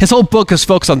else. His whole book is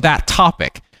focused on that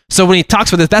topic. So when he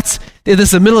talks about this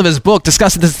is the middle of his book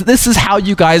discussing this. This is how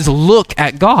you guys look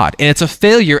at God, and it's a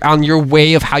failure on your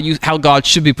way of how God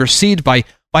should be perceived by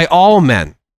all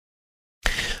men.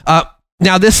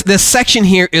 Now, this section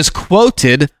here is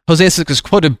quoted, Hosea 6 is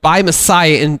quoted by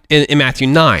Messiah in Matthew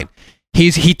 9.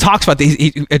 He talks about this,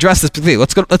 he addressed this particularly.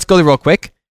 Let's go there real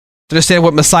quick to understand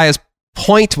what Messiah's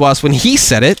point was when he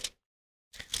said it.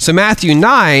 So Matthew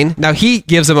 9, now he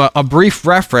gives him a brief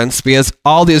reference because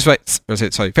all the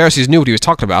Pharisees knew what he was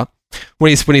talking about when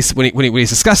he's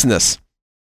discussing this.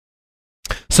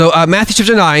 So Matthew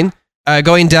chapter 9,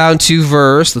 going down to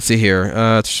verse, let's see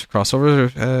here, cross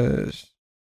over.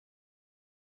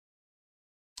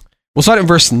 We'll start in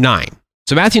verse 9.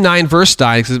 So Matthew 9, verse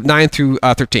 9 through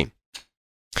 13.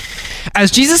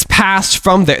 As Jesus passed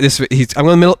from there, he's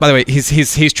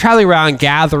traveling around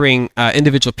gathering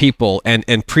individual people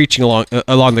and preaching along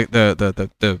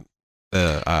the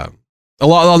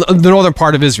northern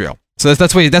part of Israel. So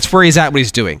that's where he's at, what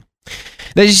he's doing.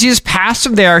 Then Jesus passed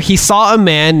from there. He saw a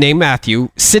man named Matthew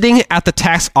sitting at the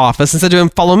tax office and said to him,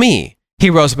 "Follow me." He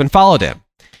rose up and followed him.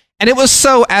 And it was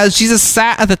so, as Jesus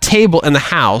sat at the table in the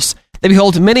house, that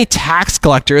behold, many tax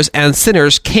collectors and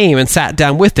sinners came and sat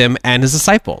down with him and his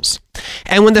disciples.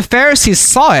 And when the Pharisees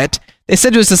saw it, they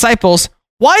said to his disciples,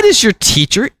 "Why does your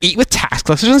teacher eat with tax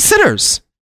collectors and sinners?"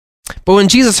 But when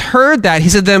Jesus heard that, he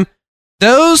said to them,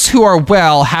 "Those who are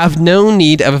well have no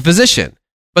need of a physician,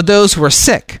 but those who are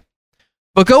sick.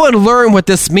 But go and learn what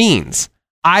this means.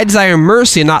 I desire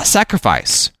mercy and not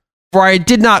sacrifice. For I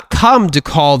did not come to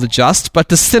call the just, but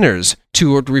the sinners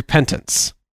toward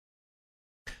repentance."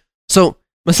 So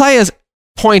Messiah's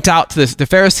point out to the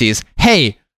Pharisees,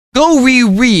 hey, go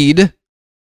reread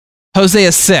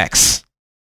Hosea 6.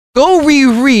 Go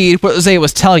reread what Hosea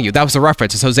was telling you. That was the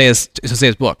reference. It's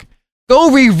Hosea's book.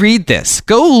 Go reread this.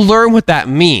 Go learn what that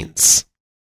means.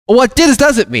 Well, what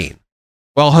does it mean?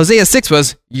 Well, Hosea 6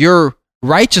 was, your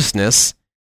righteousness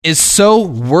is so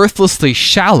worthlessly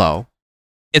shallow,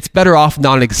 it's better off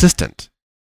non-existent.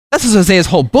 That's what Hosea's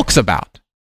whole book's about.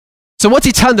 So what's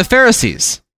he telling the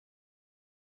Pharisees?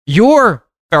 Your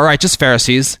righteous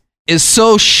Pharisees is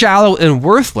so shallow and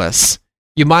worthless,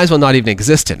 you might as well not even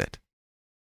exist in it.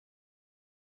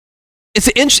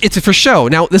 It's for show.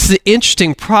 Now, this is an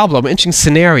interesting problem, interesting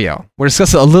scenario. We're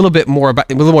discussing a little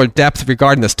more depth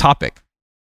regarding this topic.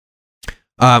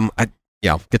 I'll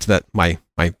get to that. My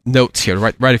notes here.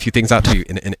 Write a few things out to you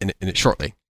in it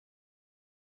shortly.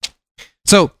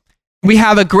 So we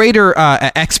have a greater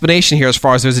explanation here as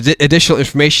far as there's additional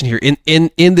information here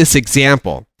in this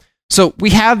example. So we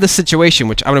have this situation,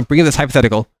 which I'm going to bring in this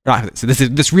hypothetical.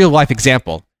 This real life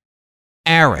example.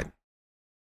 Aaron,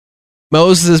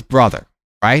 Moses' brother,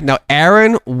 right? Now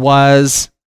Aaron was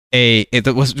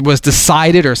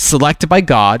decided or selected by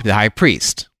God, the high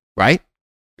priest, right?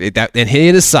 And he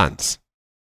and his sons.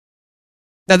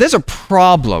 Now there's a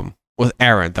problem with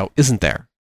Aaron, though, isn't there?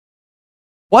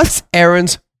 What's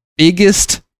Aaron's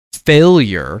biggest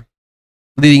failure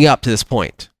leading up to this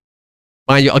point?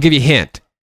 Mind you, I'll give you a hint.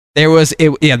 There was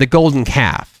the golden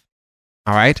calf.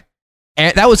 All right?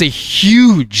 And that was a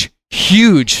huge,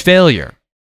 huge failure,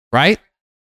 right?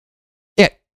 Yeah.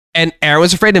 And Aaron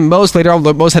was afraid, and Moses later on,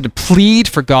 Moses had to plead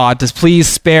for God to please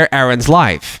spare Aaron's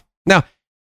life. Now,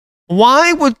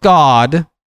 why would God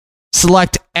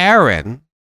select Aaron,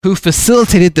 who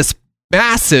facilitated this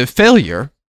massive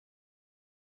failure,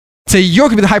 say, you're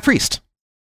going to be the high priest?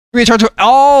 You're in charge of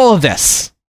all of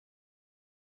this.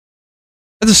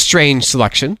 That's a strange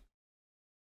selection.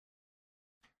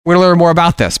 We're going to learn more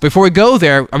about this. Before we go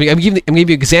there, I'm giving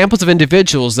you examples of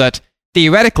individuals that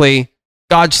theoretically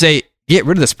God should say, get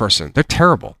rid of this person. They're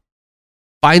terrible.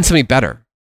 Find somebody better.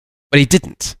 But he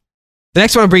didn't. The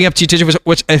next one I'm bringing up to you,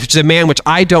 which is a man which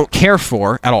I don't care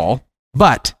for at all,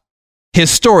 but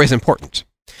his story is important.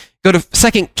 Go to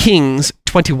 2 Kings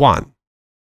 21.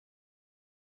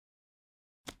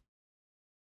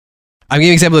 I'm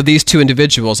giving an example of these two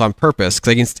individuals on purpose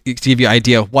because I can give you an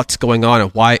idea of what's going on and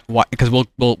why because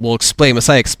we'll explain.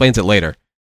 Messiah explains it later.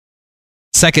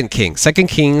 2 Kings,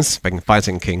 if I can find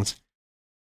 2 Kings.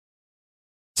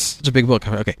 Such a big book.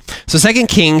 Okay, so 2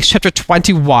 Kings chapter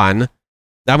 21.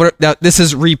 Now this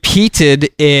is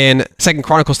repeated in 2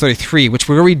 Chronicles 33, which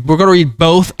we're going to read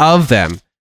both of them.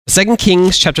 2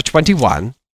 Kings chapter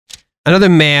 21. Another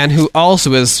man who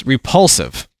also is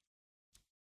repulsive.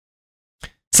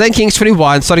 2 Kings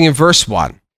 21, starting in verse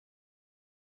 1.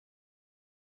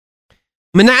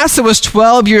 Manasseh was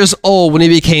 12 years old when he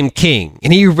became king,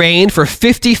 and he reigned for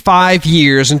 55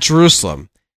 years in Jerusalem.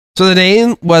 So the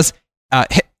name was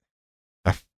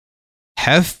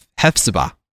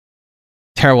Hephzibah.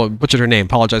 Terrible, butchered her name,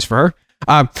 apologize for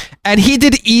her. And he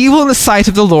did evil in the sight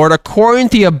of the Lord according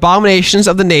to the abominations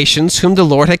of the nations whom the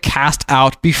Lord had cast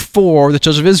out before the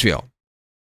children of Israel.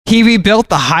 He rebuilt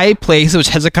the high places which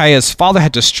Hezekiah his father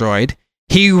had destroyed.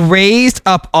 He raised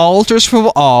up altars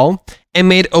for Baal and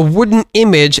made a wooden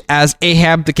image as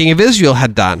Ahab the king of Israel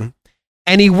had done.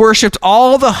 And he worshipped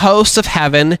all the hosts of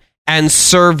heaven and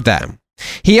served them.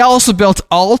 He also built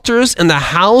altars in the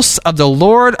house of the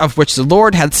Lord, of which the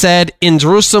Lord had said, in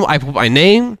Jerusalem I put my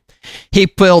name. He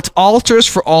built altars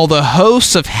for all the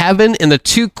hosts of heaven in the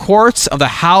 2 courts of the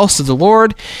house of the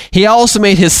Lord. He also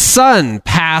made his son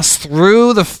pass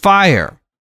through the fire,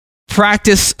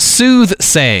 practiced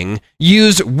soothsaying,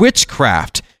 used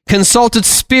witchcraft, consulted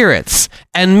spirits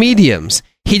and mediums.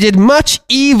 He did much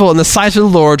evil in the sight of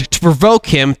the Lord to provoke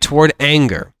him toward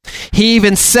anger. He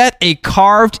even set a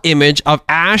carved image of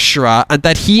Asherah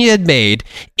that he had made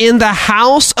in the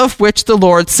house of which the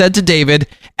Lord said to David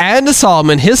and to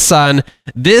Solomon his son,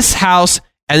 this house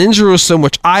and in Jerusalem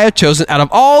which I have chosen out of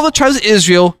all the tribes of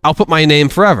Israel, I'll put my name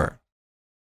forever.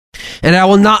 And I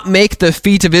will not make the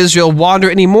feet of Israel wander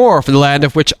any more from the land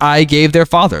of which I gave their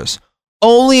fathers.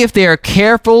 Only if they are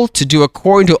careful to do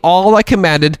according to all I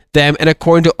commanded them and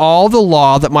according to all the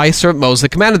law that my servant Moses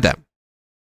commanded them.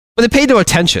 But they paid no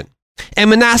attention.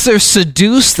 And Manasseh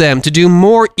seduced them to do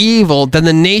more evil than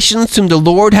the nations whom the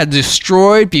Lord had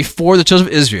destroyed before the children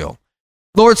of Israel.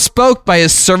 The Lord spoke by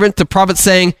his servant the prophet,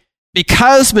 saying,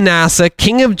 because Manasseh,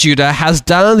 king of Judah, has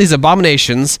done these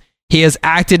abominations, he has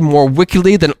acted more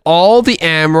wickedly than all the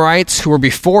Amorites who were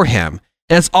before him,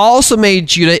 and has also made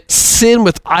Judah sin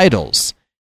with idols.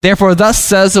 Therefore, thus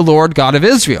says the Lord God of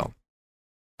Israel,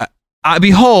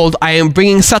 behold, I am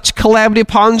bringing such calamity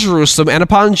upon Jerusalem and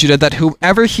upon Judah that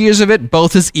whoever hears of it,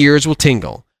 both his ears will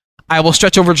tingle. I will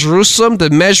stretch over Jerusalem the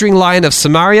measuring line of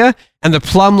Samaria and the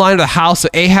plumb line of the house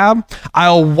of Ahab. I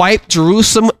will wipe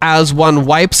Jerusalem as one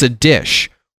wipes a dish,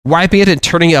 wiping it and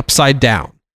turning it upside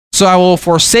down. So I will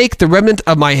forsake the remnant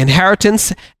of my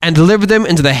inheritance and deliver them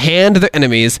into the hand of their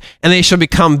enemies, and they shall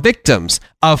become victims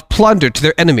of plunder to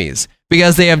their enemies,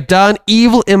 because they have done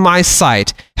evil in my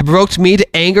sight, have provoked me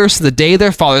to anger since the day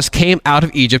their fathers came out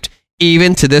of Egypt,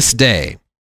 even to this day.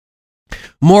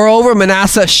 Moreover,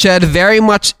 Manasseh shed very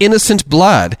much innocent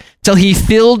blood, till he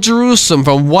filled Jerusalem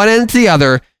from one end to the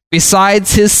other,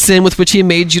 besides his sin with which he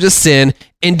made Judah sin,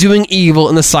 in doing evil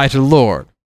in the sight of the Lord.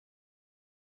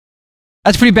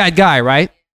 That's a pretty bad guy,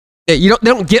 right? They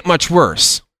don't get much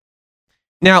worse.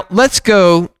 Now, let's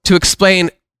go to explain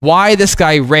why this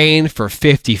guy reigned for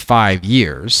 55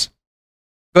 years.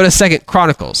 Go to 2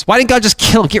 Chronicles. Why didn't God just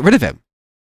kill him? Get rid of him.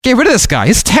 Get rid of this guy.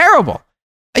 He's terrible.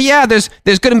 Yeah, there's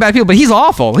good and bad people, but he's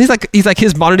awful. He's like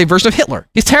his modern day version of Hitler.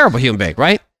 He's a terrible human being,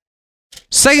 right?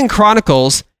 2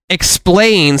 Chronicles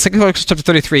explains, 2 Chronicles chapter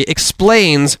 33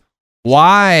 explains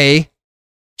why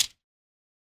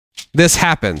this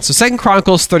happened. So 2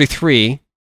 Chronicles 33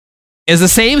 is the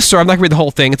same story. I'm not going to read the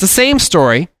whole thing. It's the same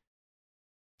story.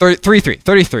 33.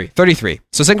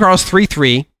 So 2 Chronicles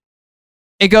 3:3.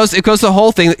 It goes the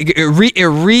whole thing. It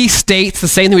restates the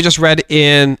same thing we just read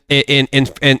in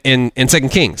 2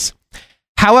 Kings.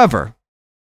 However,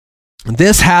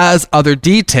 this has other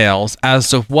details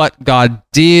as to what God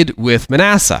did with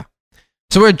Manasseh.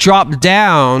 So we're dropped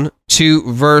down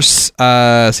to verse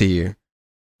 10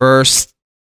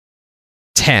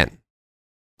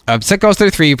 of 2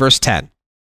 33, verse 10.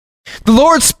 The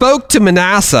Lord spoke to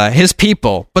Manasseh, his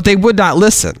people, but they would not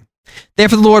listen.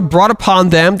 Therefore the Lord brought upon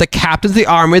them the captains of the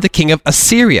army, the king of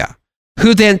Assyria,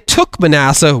 who then took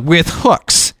Manasseh with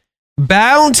hooks,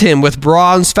 bound him with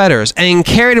bronze fetters, and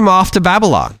carried him off to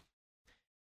Babylon.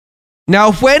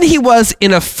 Now when he was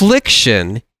in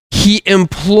affliction, he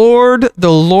implored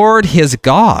the Lord his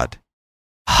God,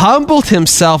 humbled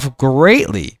himself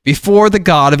greatly before the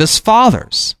God of his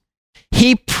fathers.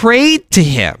 He prayed to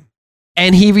him,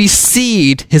 and he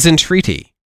received his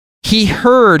entreaty. He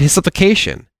heard his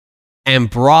supplication, and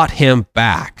brought him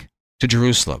back to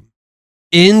Jerusalem,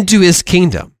 into his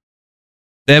kingdom.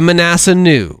 Then Manasseh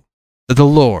knew that the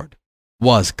Lord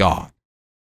was God.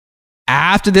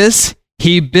 After this,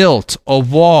 he built a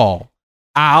wall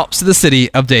outside the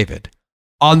city of David,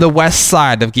 on the west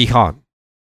side of Gihon,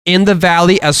 in the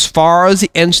valley as far as the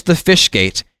entrance of the fish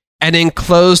gate, and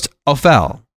enclosed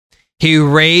Ophel. He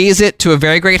raised it to a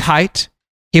very great height.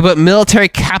 He put military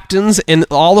captains in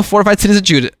all the fortified cities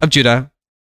of Judah.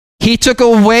 He took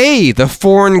away the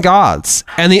foreign gods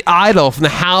and the idol from the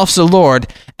house of the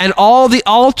Lord, and all the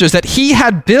altars that he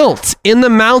had built in the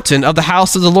mountain of the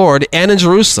house of the Lord and in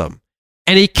Jerusalem,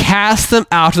 and he cast them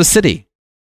out of the city.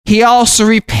 He also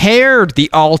repaired the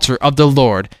altar of the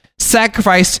Lord,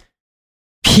 sacrificed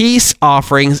peace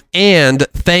offerings and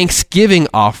thanksgiving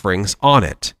offerings on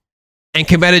it, and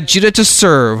commanded Judah to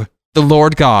serve the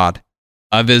Lord God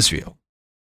of Israel.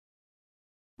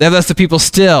 Nevertheless, the people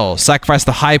still sacrifice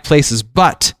the high places,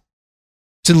 but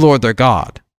to the Lord their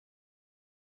God.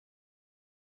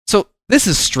 So this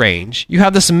is strange. You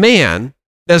have this man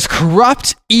that is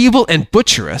corrupt, evil, and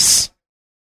butcherous.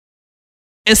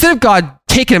 Instead of God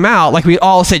taking him out, like we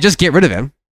all say, just get rid of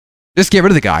him. Just get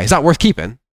rid of the guy. He's not worth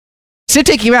keeping. Instead of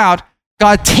taking him out,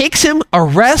 God takes him,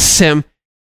 arrests him.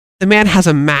 The man has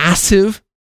a massive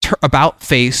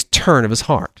about-face turn of his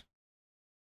heart.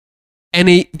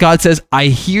 And God says, I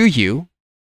hear you,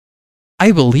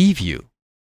 I believe you,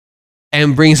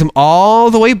 and brings him all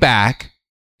the way back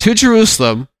to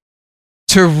Jerusalem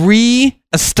to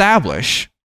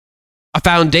re-establish a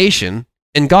foundation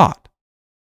in God.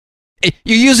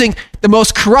 You're using the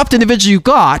most corrupt individual you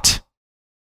got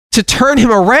to turn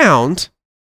him around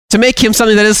to make him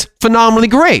something that is phenomenally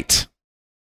great.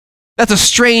 That's a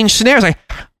strange scenario. It's like,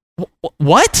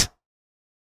 what?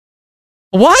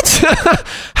 What?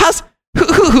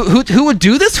 Who would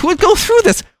do this? Who would go through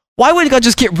this? Why wouldn't God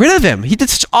just get rid of him? He did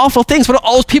such awful things. What about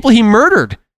all those people he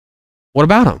murdered? What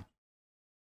about him?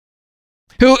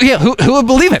 Who would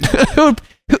believe it? who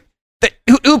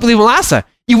would believe Manasseh?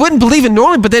 You wouldn't believe it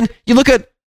normally, but then you look at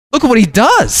what he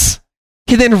does.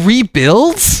 He then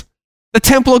rebuilds the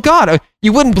temple of God.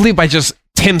 You wouldn't believe by just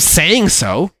him saying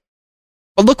so,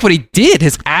 but look what he did,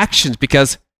 his actions,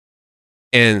 because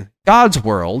in God's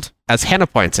world, as Hannah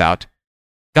points out,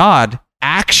 God,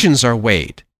 actions are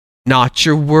weighed, not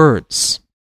your words.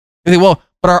 You think, well,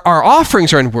 but our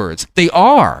offerings are in words. They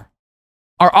are.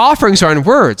 Our offerings are in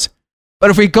words. But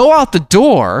if we go out the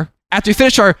door after we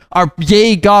finish our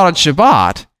yay God on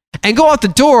Shabbat and go out the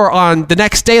door on the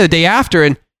next day or the day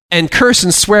after and curse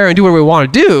and swear and do whatever we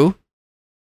want to do,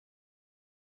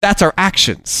 that's our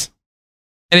actions.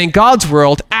 And in God's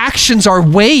world, actions are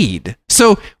weighed.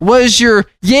 So was your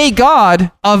yay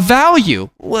God of value?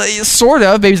 Well, sort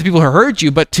of. Maybe the people who heard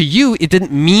you, but to you, it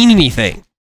didn't mean anything.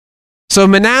 So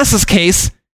in Manasseh's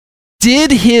case,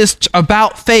 did his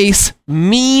about face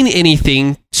mean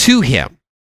anything to him?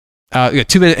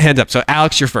 2-minute hands up. So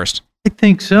Alex, you're first. I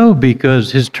think so,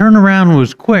 because his turnaround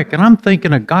was quick. And I'm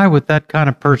thinking a guy with that kind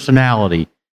of personality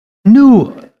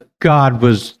knew God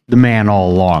was the man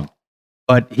all along.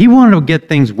 But he wanted to get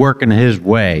things working his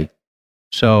way.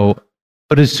 So,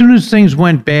 but as soon as things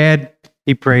went bad,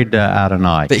 he prayed to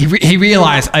Adonai. He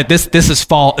realized this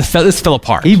fell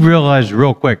apart. He realized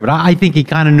real quick, but I think he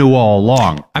kind of knew all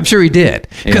along. I'm sure he did,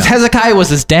 because Hezekiah was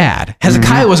his dad.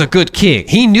 Hezekiah was a good king.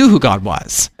 He knew who God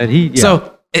was.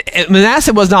 So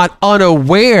Manasseh was not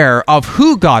unaware of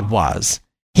who God was.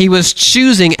 He was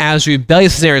choosing as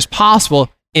rebellious as possible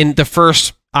in the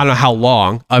first, I don't know how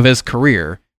long, of his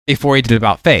career before he did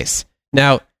about face.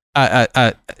 Now,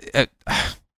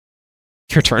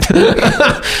 your turn. Sorry.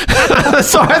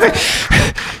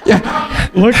 Yeah.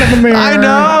 Look in the mirror. I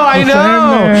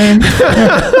know.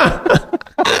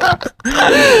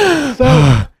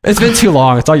 So, it's been too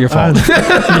long. It's all your fault.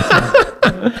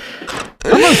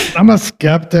 I'm a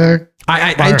skeptic.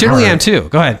 I generally am too.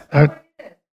 Go ahead.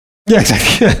 Yeah,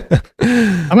 exactly.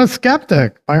 I'm a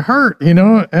skeptic by heart,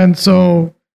 and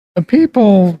so the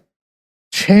people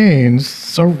change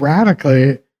so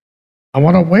radically. I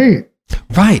want to wait.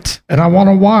 Right. And I want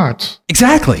to watch.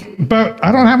 Exactly. But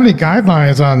I don't have any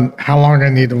guidelines on how long I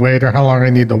need to wait or how long I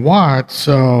need to watch.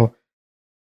 So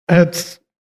it's,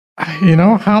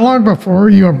 how long before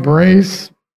you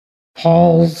embrace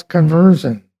Paul's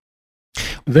conversion?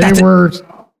 They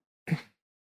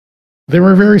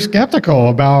were very skeptical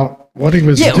about what he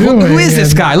was doing. Who is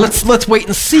this guy? Let's wait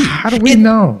and see. How do we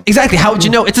know? Exactly. How would you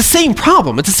know? It's the same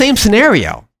problem. It's the same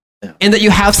scenario. Yeah. In that you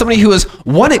have somebody who is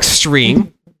one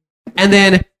extreme and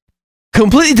then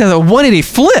completely does a 180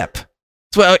 flip.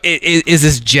 So is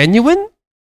this genuine?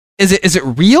 Is it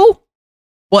real?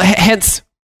 Well, hence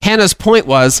Hannah's point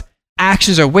was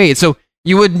actions are weighed. So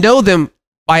you would know them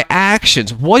by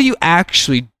actions. What are you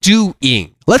actually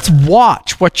doing? Let's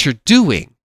watch what you're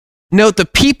doing. Note the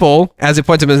people, as it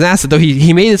points out in Manasseh, though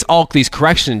he made these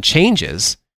corrections and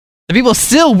changes, the people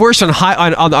still worship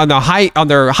on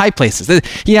their high places.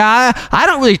 Yeah, I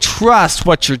don't really trust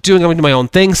what you're doing. I'm going to do my own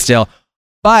thing still.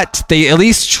 But they at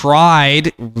least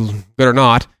tried, good or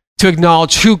not, to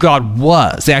acknowledge who God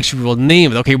was. They actually will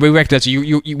name it. Okay, we recognize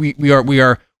we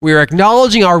are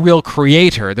acknowledging our real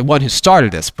creator, the one who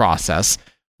started this process.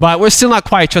 But we're still not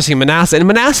quite trusting Manasseh. And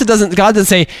God doesn't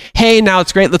say, hey, now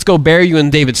it's great, let's go bury you in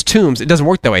David's tombs. It doesn't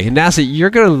work that way. Manasseh,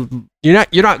 you're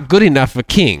not good enough of a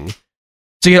king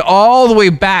to get all the way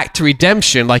back to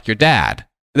redemption like your dad.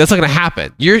 That's not going to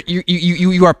happen.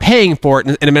 You are paying for it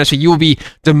in a ministry. You will be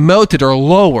demoted or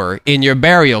lower in your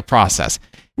burial process.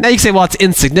 Now you can say, well, it's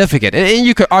insignificant. And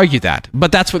you could argue that.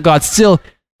 But that's what God still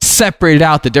separated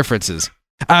out the differences.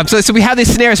 So we have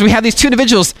these scenarios. We have these two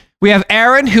individuals. We have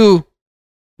Aaron, who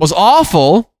was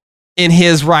awful in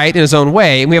his right, in his own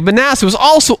way. And we have Manasseh, who was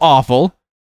also awful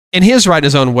in his right, in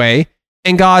his own way.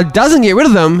 And God doesn't get rid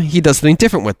of them. He does something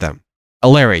different with them.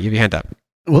 Larry, you have your hand up.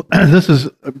 Well, this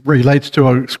relates to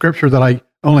a scripture that I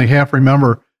only half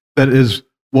remember. That is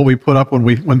what we put up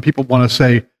when people want to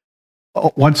say,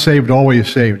 once saved,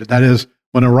 always saved. That is,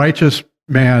 when a righteous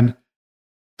man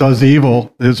does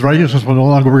evil, his righteousness will no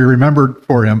longer be remembered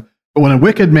for him. But when a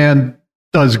wicked man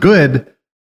does good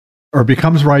or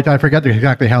becomes right, I forget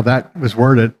exactly how that was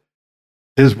worded,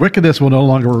 his wickedness will no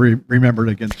longer be remembered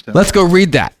against him. Let's go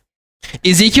read that.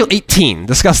 Ezekiel 18,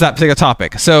 discuss that particular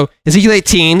topic. So Ezekiel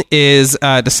 18 is,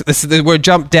 we're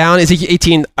jump down. Ezekiel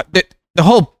 18, the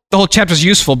whole chapter is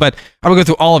useful, but I'm going to go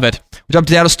through all of it. We jump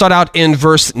down to start out in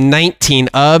verse 19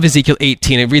 of Ezekiel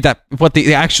 18 and read that, what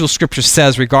the actual scripture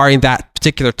says regarding that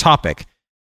particular topic.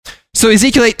 So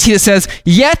Ezekiel 18, it says,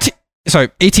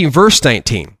 18 verse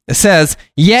 19, it says,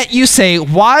 yet you say,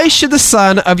 why should the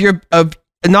son of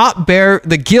not bear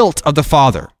the guilt of the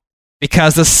father?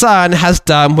 Because the son has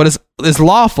done what is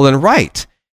lawful and right,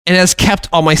 and has kept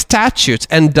all my statutes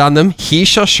and done them, he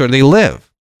shall surely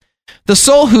live. The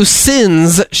soul who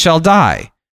sins shall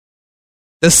die.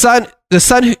 The son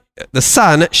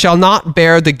shall not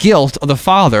bear the guilt of the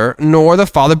father, nor the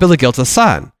father bear the guilt of the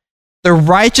son. The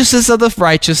righteousness of the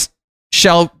righteous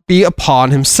shall be upon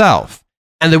himself,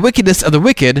 and the wickedness of the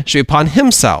wicked shall be upon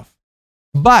himself.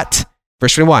 But,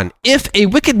 verse 21, if a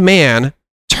wicked man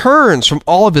turns from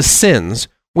all of his sins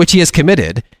which he has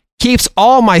committed, keeps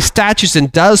all my statutes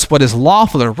and does what is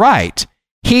lawful and right,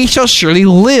 he shall surely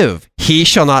live, he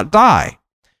shall not die.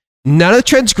 None of the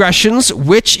transgressions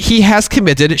which he has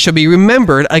committed shall be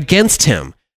remembered against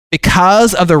him.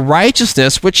 Because of the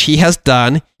righteousness which he has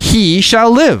done, he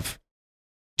shall live.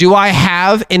 Do I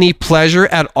have any pleasure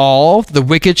at all that the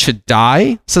wicked should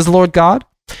die, says the Lord God,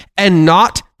 and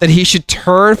not that he should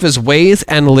turn from his ways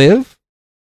and live?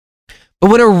 But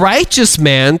when a righteous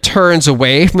man turns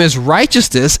away from his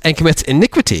righteousness and commits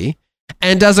iniquity,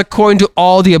 and does according to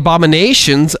all the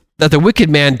abominations that the wicked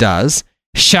man does,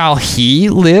 shall he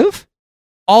live?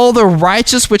 All the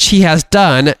righteous which he has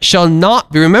done shall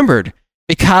not be remembered,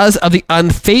 because of the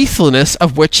unfaithfulness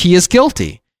of which he is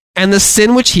guilty, and the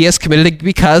sin which he has committed,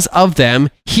 because of them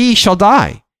he shall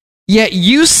die. Yet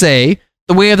you say,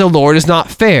 the way of the Lord is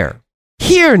not fair.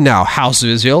 Hear now, house of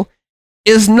Israel,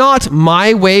 is not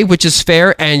my way which is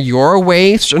fair, and your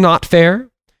ways are not fair?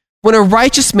 When a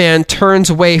righteous man turns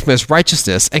away from his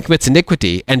righteousness and commits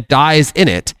iniquity and dies in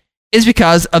it, it is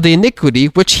because of the iniquity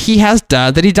which he has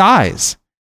done that he dies.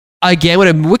 Again,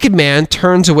 when a wicked man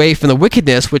turns away from the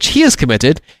wickedness which he has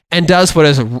committed and does what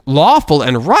is lawful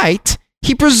and right,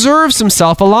 he preserves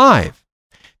himself alive.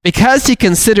 Because he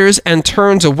considers and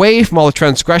turns away from all the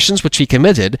transgressions which he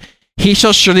committed, he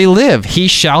shall surely live, he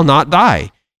shall not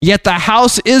die. Yet the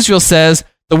house of Israel says,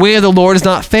 the way of the Lord is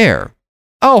not fair.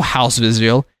 O house of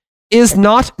Israel, Is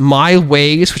not my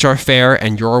ways which are fair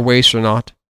and your ways are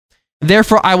not?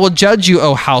 Therefore I will judge you,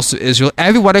 O house of Israel,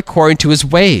 everyone according to his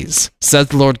ways, says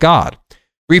the Lord God.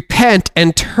 Repent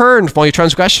and turn from all your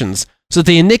transgressions, so that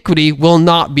the iniquity will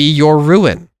not be your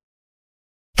ruin.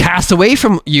 Cast away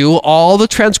from you all the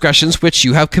transgressions which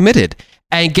you have committed,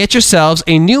 and get yourselves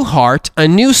a new heart, a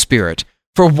new spirit.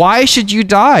 For why should you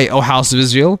die, O house of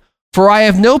Israel? For I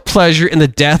have no pleasure in the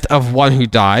death of one who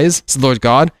dies, says the Lord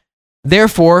God.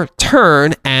 Therefore,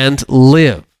 turn and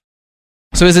live.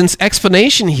 So his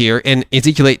explanation here in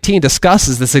Ezekiel 18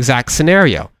 discusses this exact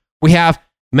scenario. We have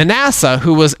Manasseh,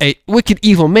 who was a wicked,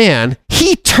 evil man.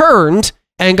 He turned,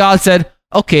 and God said,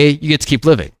 okay, you get to keep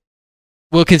living.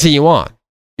 We'll continue on.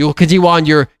 You will continue on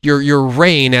your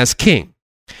reign as king.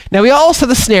 Now, we also have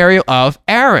the scenario of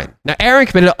Aaron. Now, Aaron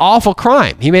committed an awful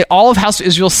crime. He made all of the house of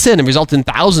Israel sin and resulted in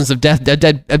thousands of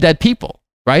dead people,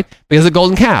 right? Because of the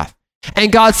golden calf.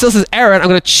 And God still says, Aaron, I'm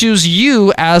going to choose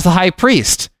you as the high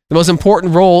priest, the most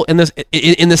important role in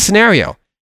this scenario.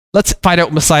 Let's find out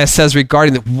what Messiah says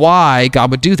regarding why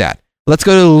God would do that. Let's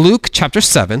go to Luke chapter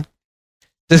 7.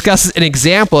 Discusses an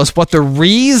example as what the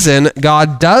reason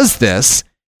God does this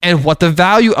and what the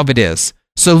value of it is.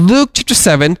 So Luke chapter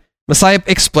 7, Messiah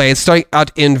explains, starting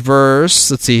out in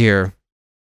verse, let's see here,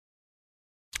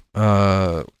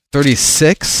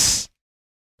 36.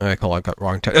 I got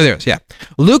wrong. Oh, there it is. Yeah.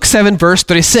 Luke 7, verse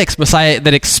 36, Messiah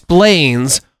that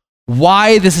explains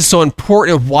why this is so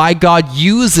important, why God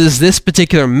uses this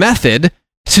particular method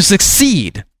to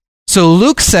succeed. So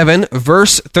Luke 7,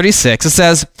 verse 36, it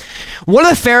says, one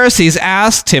of the Pharisees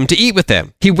asked him to eat with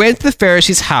them. He went to the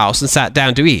Pharisee's house and sat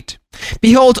down to eat.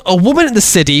 Behold, a woman in the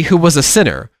city who was a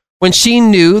sinner, when she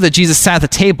knew that Jesus sat at the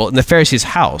table in the Pharisee's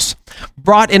house,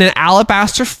 brought in an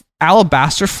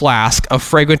alabaster flask of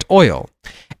fragrant oil,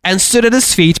 and stood at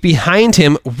his feet behind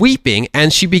him weeping,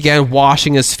 and she began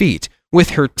washing his feet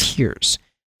with her tears,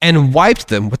 and wiped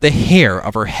them with the hair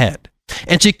of her head.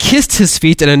 And she kissed his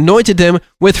feet and anointed them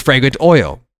with fragrant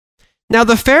oil. Now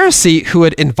the Pharisee who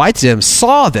had invited him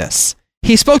saw this.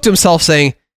 He spoke to himself,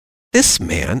 saying, this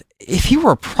man, if he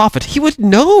were a prophet, he would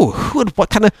know what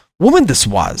kind of woman this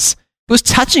was who was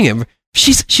touching him.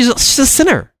 She's a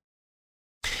sinner.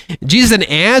 Jesus then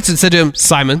answered and said to him,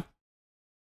 Simon,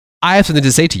 I have something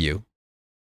to say to you.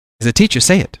 As a teacher,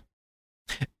 say it.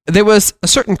 There was a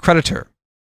certain creditor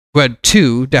who had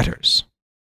 2 debtors.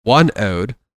 One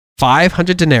owed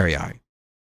 500 denarii,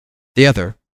 the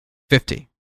other 50.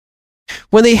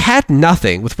 When they had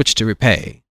nothing with which to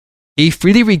repay, he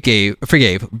freely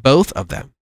forgave both of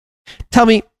them. Tell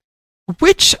me,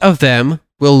 which of them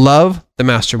will love the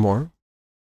master more?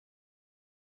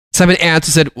 Simon answered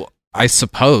and said, well, I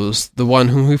suppose the one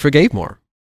whom he forgave more.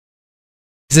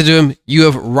 He said to him, you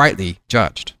have rightly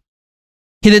judged.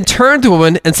 He then turned to the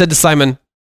woman and said to Simon,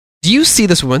 do you see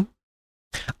this woman?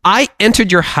 I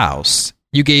entered your house.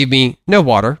 You gave me no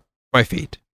water for my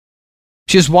feet.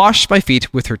 She has washed my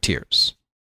feet with her tears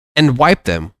and wiped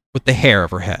them with the hair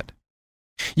of her head.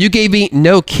 You gave me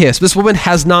no kiss. This woman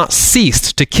has not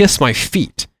ceased to kiss my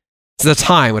feet since the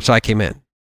time which I came in.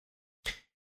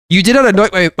 You did not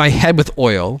anoint my head with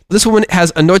oil. This woman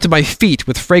has anointed my feet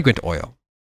with fragrant oil.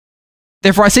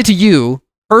 Therefore I say to you,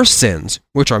 her sins,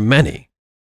 which are many,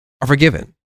 are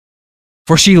forgiven.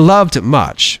 For she loved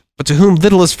much, but to whom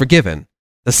little is forgiven,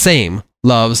 the same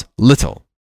loves little.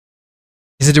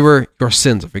 He said to her, your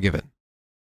sins are forgiven.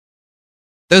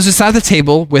 Those who sat at the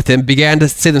table with him began to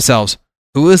say to themselves,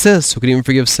 who is this who can even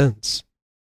forgive sins?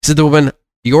 He said to the woman,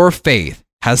 your faith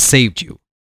has saved you.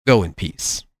 Go in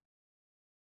peace.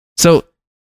 So,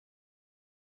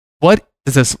 what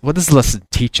does this lesson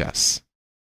teach us?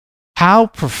 How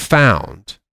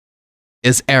profound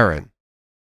is Aaron?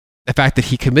 The fact that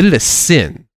he committed a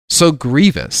sin so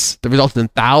grievous that resulted in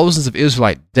thousands of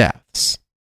Israelite deaths,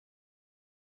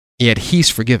 yet he's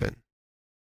forgiven.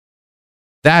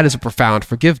 That is a profound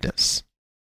forgiveness.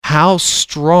 How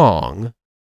strong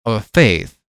of a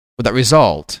faith would that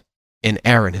result in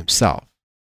Aaron himself?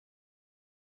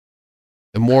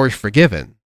 The more you're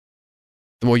forgiven,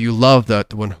 the more you love the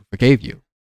one who forgave you,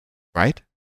 right?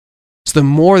 So the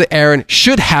more that Aaron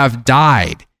should have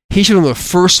died, he should have been the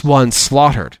first one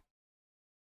slaughtered.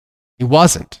 He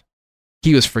wasn't.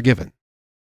 He was forgiven.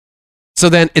 So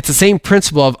then it's the same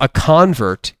principle of a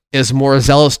convert is more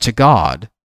zealous to God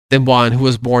than one who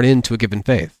was born into a given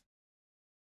faith.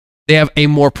 They have a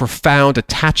more profound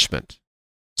attachment.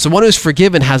 So one who's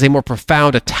forgiven has a more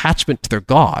profound attachment to their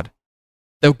God.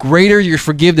 The greater your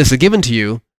forgiveness is given to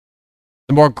you,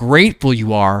 the more grateful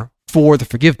you are for the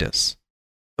forgiveness.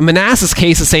 In Manasseh's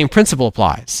case, the same principle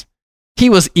applies. He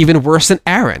was even worse than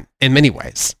Aaron in many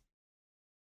ways.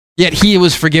 Yet he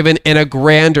was forgiven in a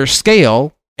grander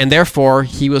scale, and therefore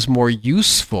he was more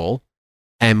useful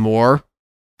and more,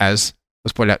 as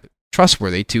was pointed out,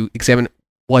 trustworthy to examine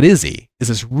what is he? Is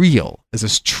this real? Is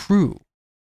this true?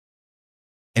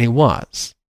 And he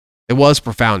was. It was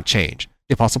profound change.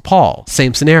 The Apostle Paul,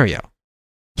 same scenario.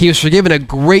 He was forgiven a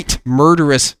great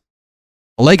murderous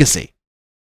legacy.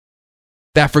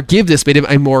 That forgiveness made him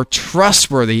a more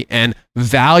trustworthy and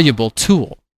valuable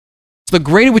tool. So the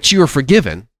greater which you are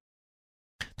forgiven,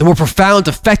 the more profound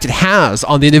effect it has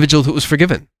on the individual who was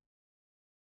forgiven.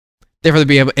 Therefore, to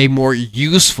be a more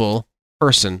useful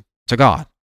person to God.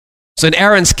 So in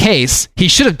Aaron's case, he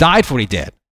should have died for what he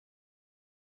did.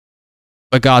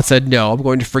 But God said, no, I'm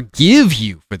going to forgive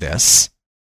you for this.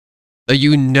 Though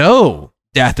you know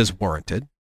death is warranted.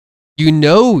 You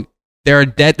know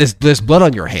there's blood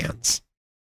on your hands.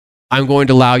 I'm going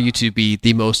to allow you to be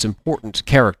the most important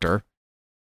character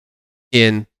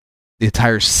in the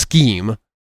entire scheme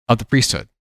of the priesthood.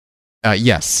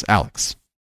 Yes, Alex.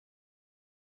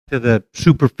 To the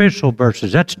superficial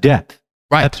verses, that's depth.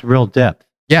 Right. That's real depth.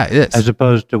 Yeah, it is. As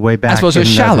opposed to way back. As opposed to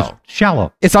shallow.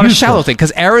 Shallow. It's not a shallow thing,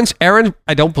 because Aaron,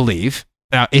 I don't believe,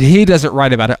 now, he doesn't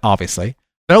write about it, obviously,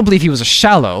 but I don't believe he was a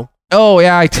shallow, killed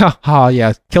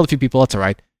a few people, that's all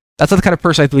right. That's not the kind of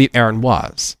person I believe Aaron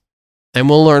was. And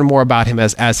we'll learn more about him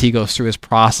as he goes through his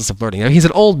process of learning. Now, he's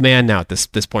an old man now at this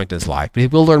point in his life,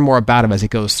 but we'll learn more about him as he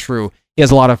goes through. He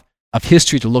has a lot of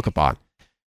history to look upon.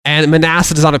 And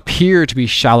Manasseh does not appear to be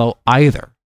shallow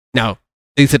either. Now,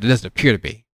 he said it doesn't appear to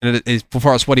be. And it is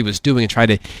for us what he was doing and trying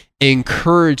to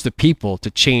encourage the people to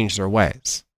change their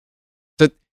ways. So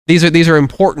these are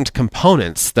important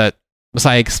components that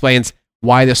Messiah explains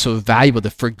why they're so valuable.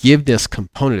 The forgiveness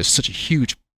component is such a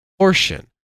huge portion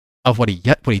of what he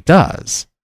does,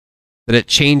 that it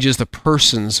changes the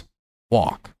person's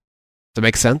walk. Does that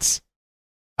make sense?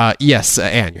 Yes,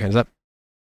 Anne, your hand's up.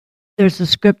 There's a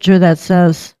scripture that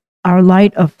says, "Our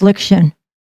light affliction."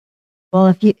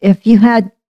 Well, if you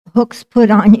had hooks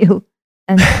put on you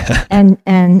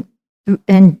and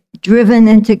driven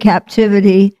into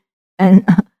captivity, and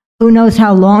who knows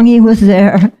how long he was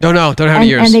there. Don't know how many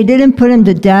years. And they didn't put him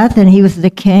to death, and he was the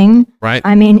king. Right.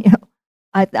 I mean,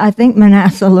 I think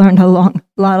Manasseh learned a lot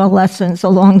of lessons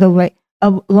along the way,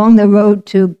 along the road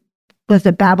to, was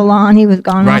it Babylon? He was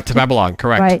gone. Right, to Babylon,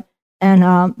 correct. Right.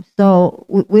 And so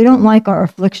we don't like our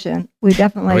affliction. We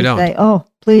definitely say, "Oh,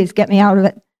 please get me out of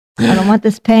it. I don't want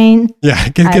this pain. Yeah,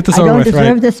 get this over with." I don't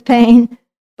deserve this pain."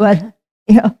 But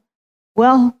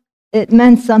well, it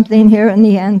meant something here in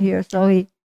the end here. So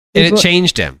it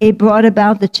changed him. He brought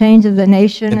about the change of the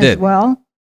nation as well.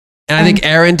 And I think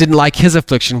Aaron didn't like his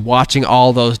affliction, watching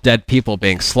all those dead people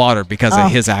being slaughtered because of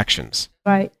his actions.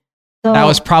 Right. So that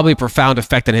was probably a profound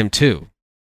effect on him too.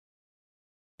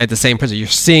 At the same principle, you're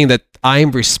seeing that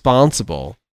I'm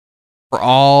responsible for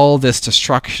all this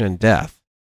destruction and death,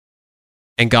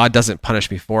 and God doesn't punish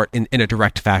me for it in a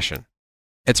direct fashion.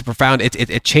 It's a profound.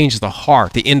 It changes the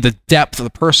heart, in the depth of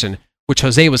the person, which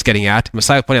Hosea was getting at.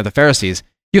 Messiah pointed out the Pharisees.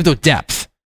 You have no depth.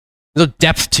 There's no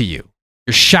depth to you.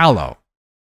 You're shallow.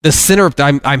 The sinner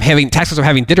tax collectors I'm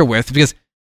having dinner with, because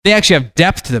they actually have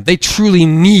depth to them. They truly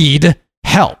need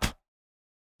help,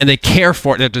 and they care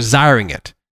for it. They're desiring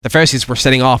it. The Pharisees were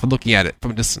setting off and looking at it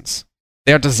from a distance.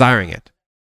 They are desiring it.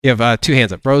 You have two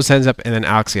hands up. Rose hands up, and then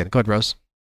Alex again. Go ahead, Rose.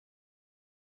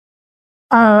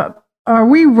 Are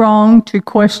we wrong to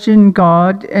question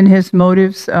God and his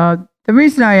motives? The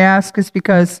reason I ask is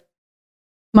because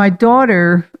my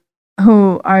daughter,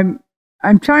 who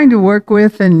I'm trying to work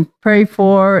with and pray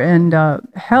for and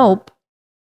help,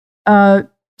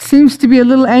 seems to be a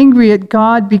little angry at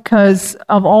God because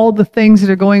of all the things that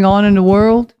are going on in the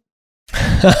world.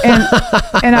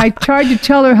 And I tried to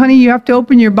tell her, honey, you have to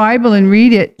open your Bible and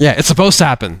read it. Yeah, it's supposed to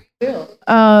happen.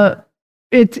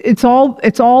 It's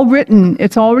all written.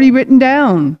 It's already written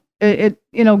down.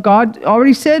 God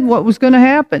already said what was going to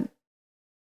happen.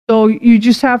 So you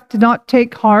just have to not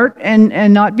take heart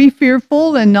and not be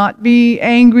fearful and not be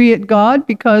angry at God,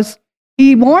 because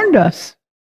he warned us.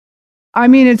 I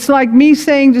mean, it's like me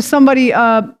saying to somebody,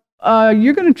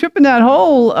 you're going to trip in that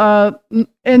hole,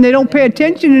 and they don't pay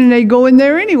attention and they go in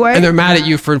there anyway. And they're mad at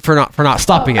you for not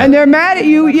stopping it. And they're mad at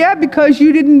you, because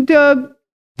you didn't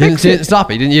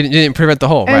stop it. You didn't prevent the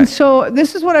hole. And so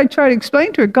this is what I try to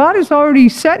explain to her. God has already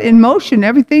set in motion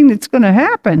everything that's going to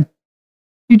happen.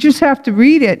 You just have to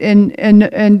read it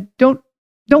and don't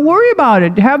worry about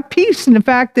it. Have peace in the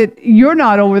fact that you're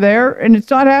not over there and it's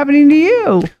not happening to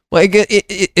you. Well,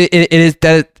 it is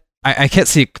that I can't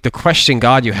see the question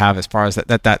God you have as far as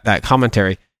that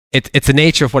commentary. It's the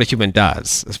nature of what a human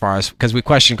does, as far as, because we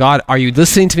question God. Are you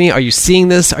listening to me? Are you seeing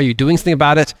this? Are you doing something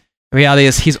about it? The reality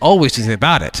is he's always doing something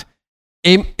about it.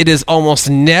 It is almost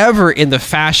never in the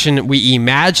fashion we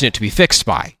imagine it to be fixed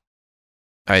by.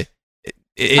 Right?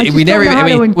 We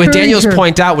never. With Daniel's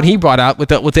point out, when he brought out with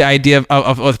the idea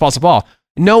of Apostle Paul,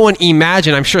 no one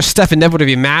imagined. I'm sure Stephen never would have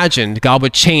imagined God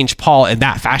would change Paul in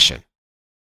that fashion.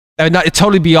 It's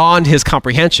totally beyond his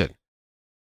comprehension.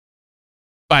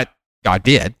 But God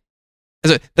did.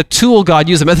 The tool God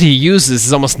used, the method he uses,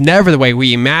 is almost never the way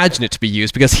we imagine it to be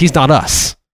used because he's not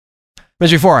us. I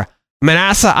mentioned before,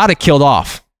 Manasseh, I'd have killed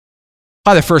off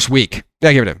by the first week.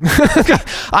 Yeah, give it him.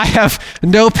 I have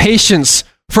no patience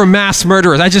for mass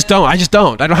murderers. I just don't.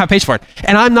 I don't have patience for it.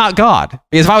 And I'm not God.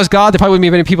 Because if I was God, there probably wouldn't be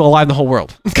many people alive in the whole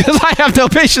world. Because I have no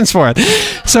patience for it.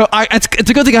 So it's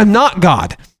a good thing I'm not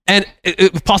God. And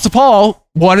Apostle Paul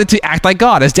wanted to act like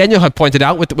God, as Daniel had pointed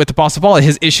out with Apostle Paul and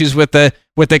his issues with the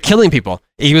killing people.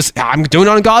 I'm doing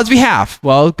it on God's behalf.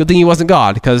 Well, good thing he wasn't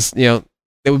God, because it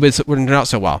wouldn't turn out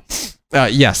so well.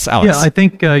 Yes, Alex. Yeah, I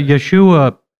think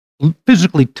Yeshua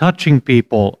physically touching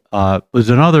people was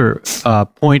another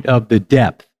point of the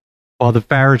depth. While the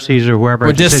Pharisees or whoever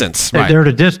or distance, right. They're at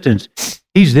a distance.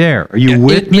 He's there. Are you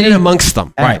with me? In amongst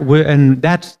them, right? And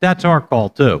that's our call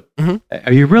too. Mm-hmm.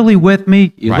 Are you really with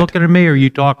me? You looking at me, or are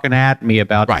you talking at me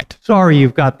about? Right. Sorry,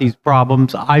 you've got these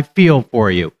problems. I feel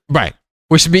for you. Right.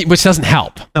 Which doesn't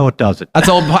help. No, it doesn't. That's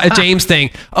the old James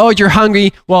thing. Oh, you're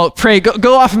hungry. Well, pray.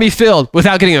 Go off and be filled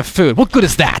without getting enough food. What good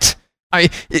is that?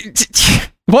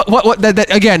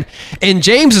 Again, in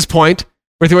James's point,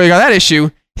 where you got that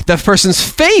issue, the person's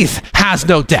faith has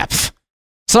no depth.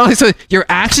 So your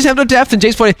actions have no depth, and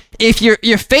James' point, if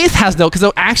your faith has because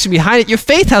no action behind it, your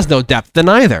faith has no depth then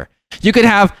either. You could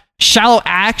have shallow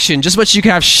action just as much as you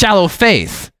could have shallow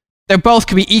faith. They both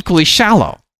can be equally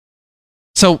shallow.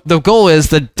 So the goal is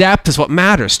the depth is what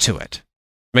matters to it.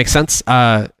 Make sense?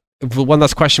 One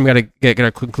last question. We got to get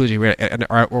a conclusion. We're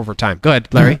over time. Go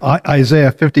ahead, Larry.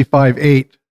 Isaiah 55:8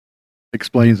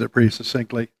 explains it pretty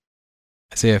succinctly.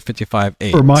 Isaiah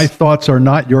 55:8. For my thoughts are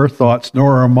not your thoughts,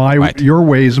 nor are your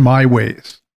ways my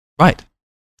ways. Right.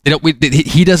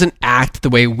 He doesn't act the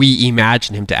way we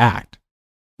imagine him to act.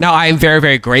 Now, I am very,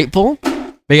 very grateful,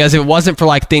 because if it wasn't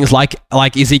for things like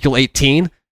Ezekiel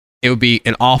 18, it would be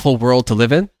an awful world to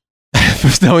live in.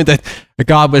 Just knowing that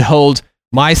God would hold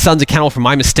my sons accountable for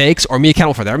my mistakes or me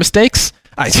accountable for their mistakes.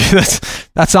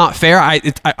 That's not fair.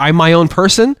 I'm my own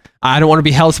person. I don't want to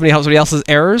be held to somebody else's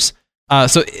errors.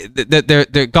 So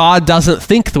God doesn't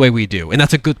think the way we do, and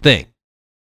that's a good thing.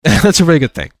 That's a really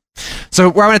good thing. So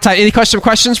we're out of time. Any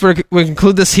questions? We'll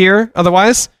conclude this here.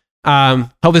 Otherwise,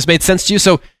 hope this made sense to you.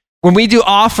 So when we do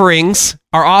offerings,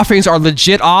 our offerings are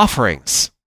legit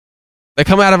offerings. They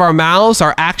come out of our mouths,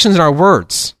 our actions, and our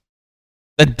words.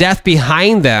 The depth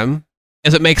behind them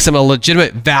is what makes them a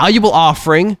legitimate, valuable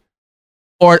offering,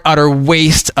 or an utter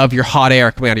waste of your hot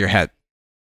air coming out of your head.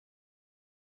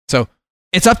 So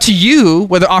it's up to you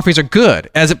whether offerings are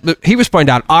good. As Hebrews pointed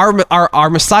out, our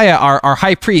Messiah, our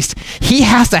high priest, he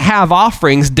has to have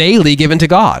offerings daily given to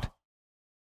God.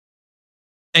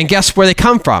 And guess where they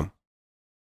come from?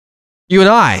 You and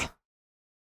I.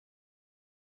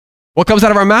 What comes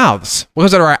out of our mouths? What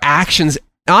comes out of our actions?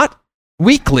 Not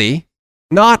weekly,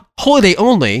 not holy day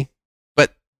only,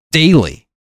 but daily.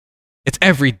 It's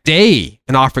every day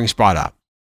an offering's brought up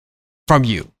from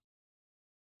you.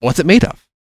 What's it made of?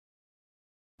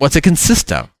 What's it consist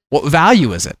of? What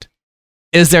value is it?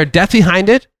 Is there depth behind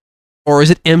it, or is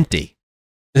it empty?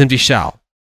 An empty shell?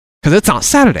 Because it's not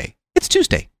Saturday. It's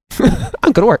Tuesday.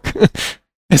 I'm going to work.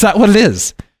 Is that what it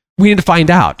is? We need to find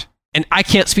out. And I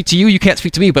can't speak to you, you can't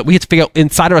speak to me, but we have to figure out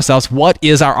inside of ourselves, what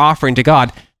is our offering to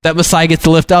God that Messiah gets to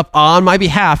lift up on my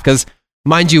behalf? Because,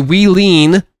 mind you, we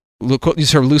lean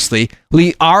sort of loosely,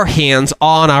 our hands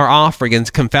on our offering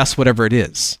and confess whatever it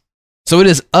is. So it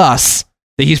is us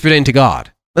that he's presenting to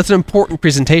God. That's an important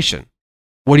presentation.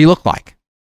 What do you look like?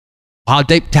 How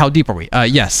deep are we?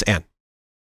 Yes, Ann.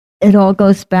 It all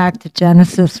goes back to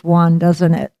Genesis 1,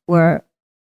 doesn't it? Where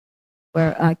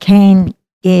Cain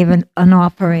gave an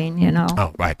offering,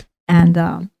 Oh, right.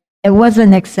 And it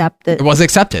wasn't accepted. It wasn't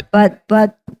accepted.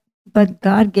 But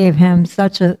God gave him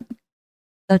such a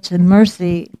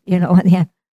mercy, in the end.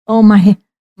 Oh, my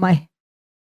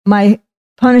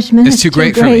punishment is too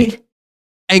great for me.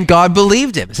 And God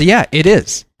believed him. So yeah, it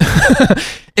is.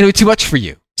 It'll be too much for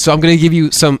you. So I'm going to give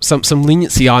you some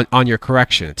leniency on your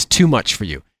correction. It's too much for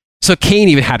you. So Cain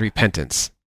even had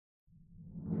repentance.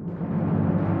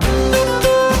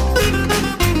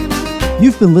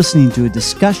 You've been listening to a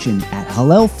discussion at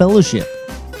Hallel Fellowship.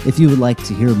 If you would like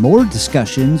to hear more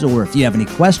discussions, or if you have any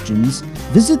questions,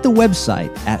 visit the website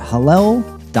at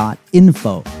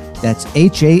hallel.info. That's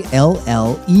HALLEL.info.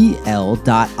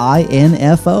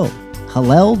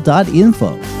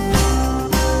 Hallel.info.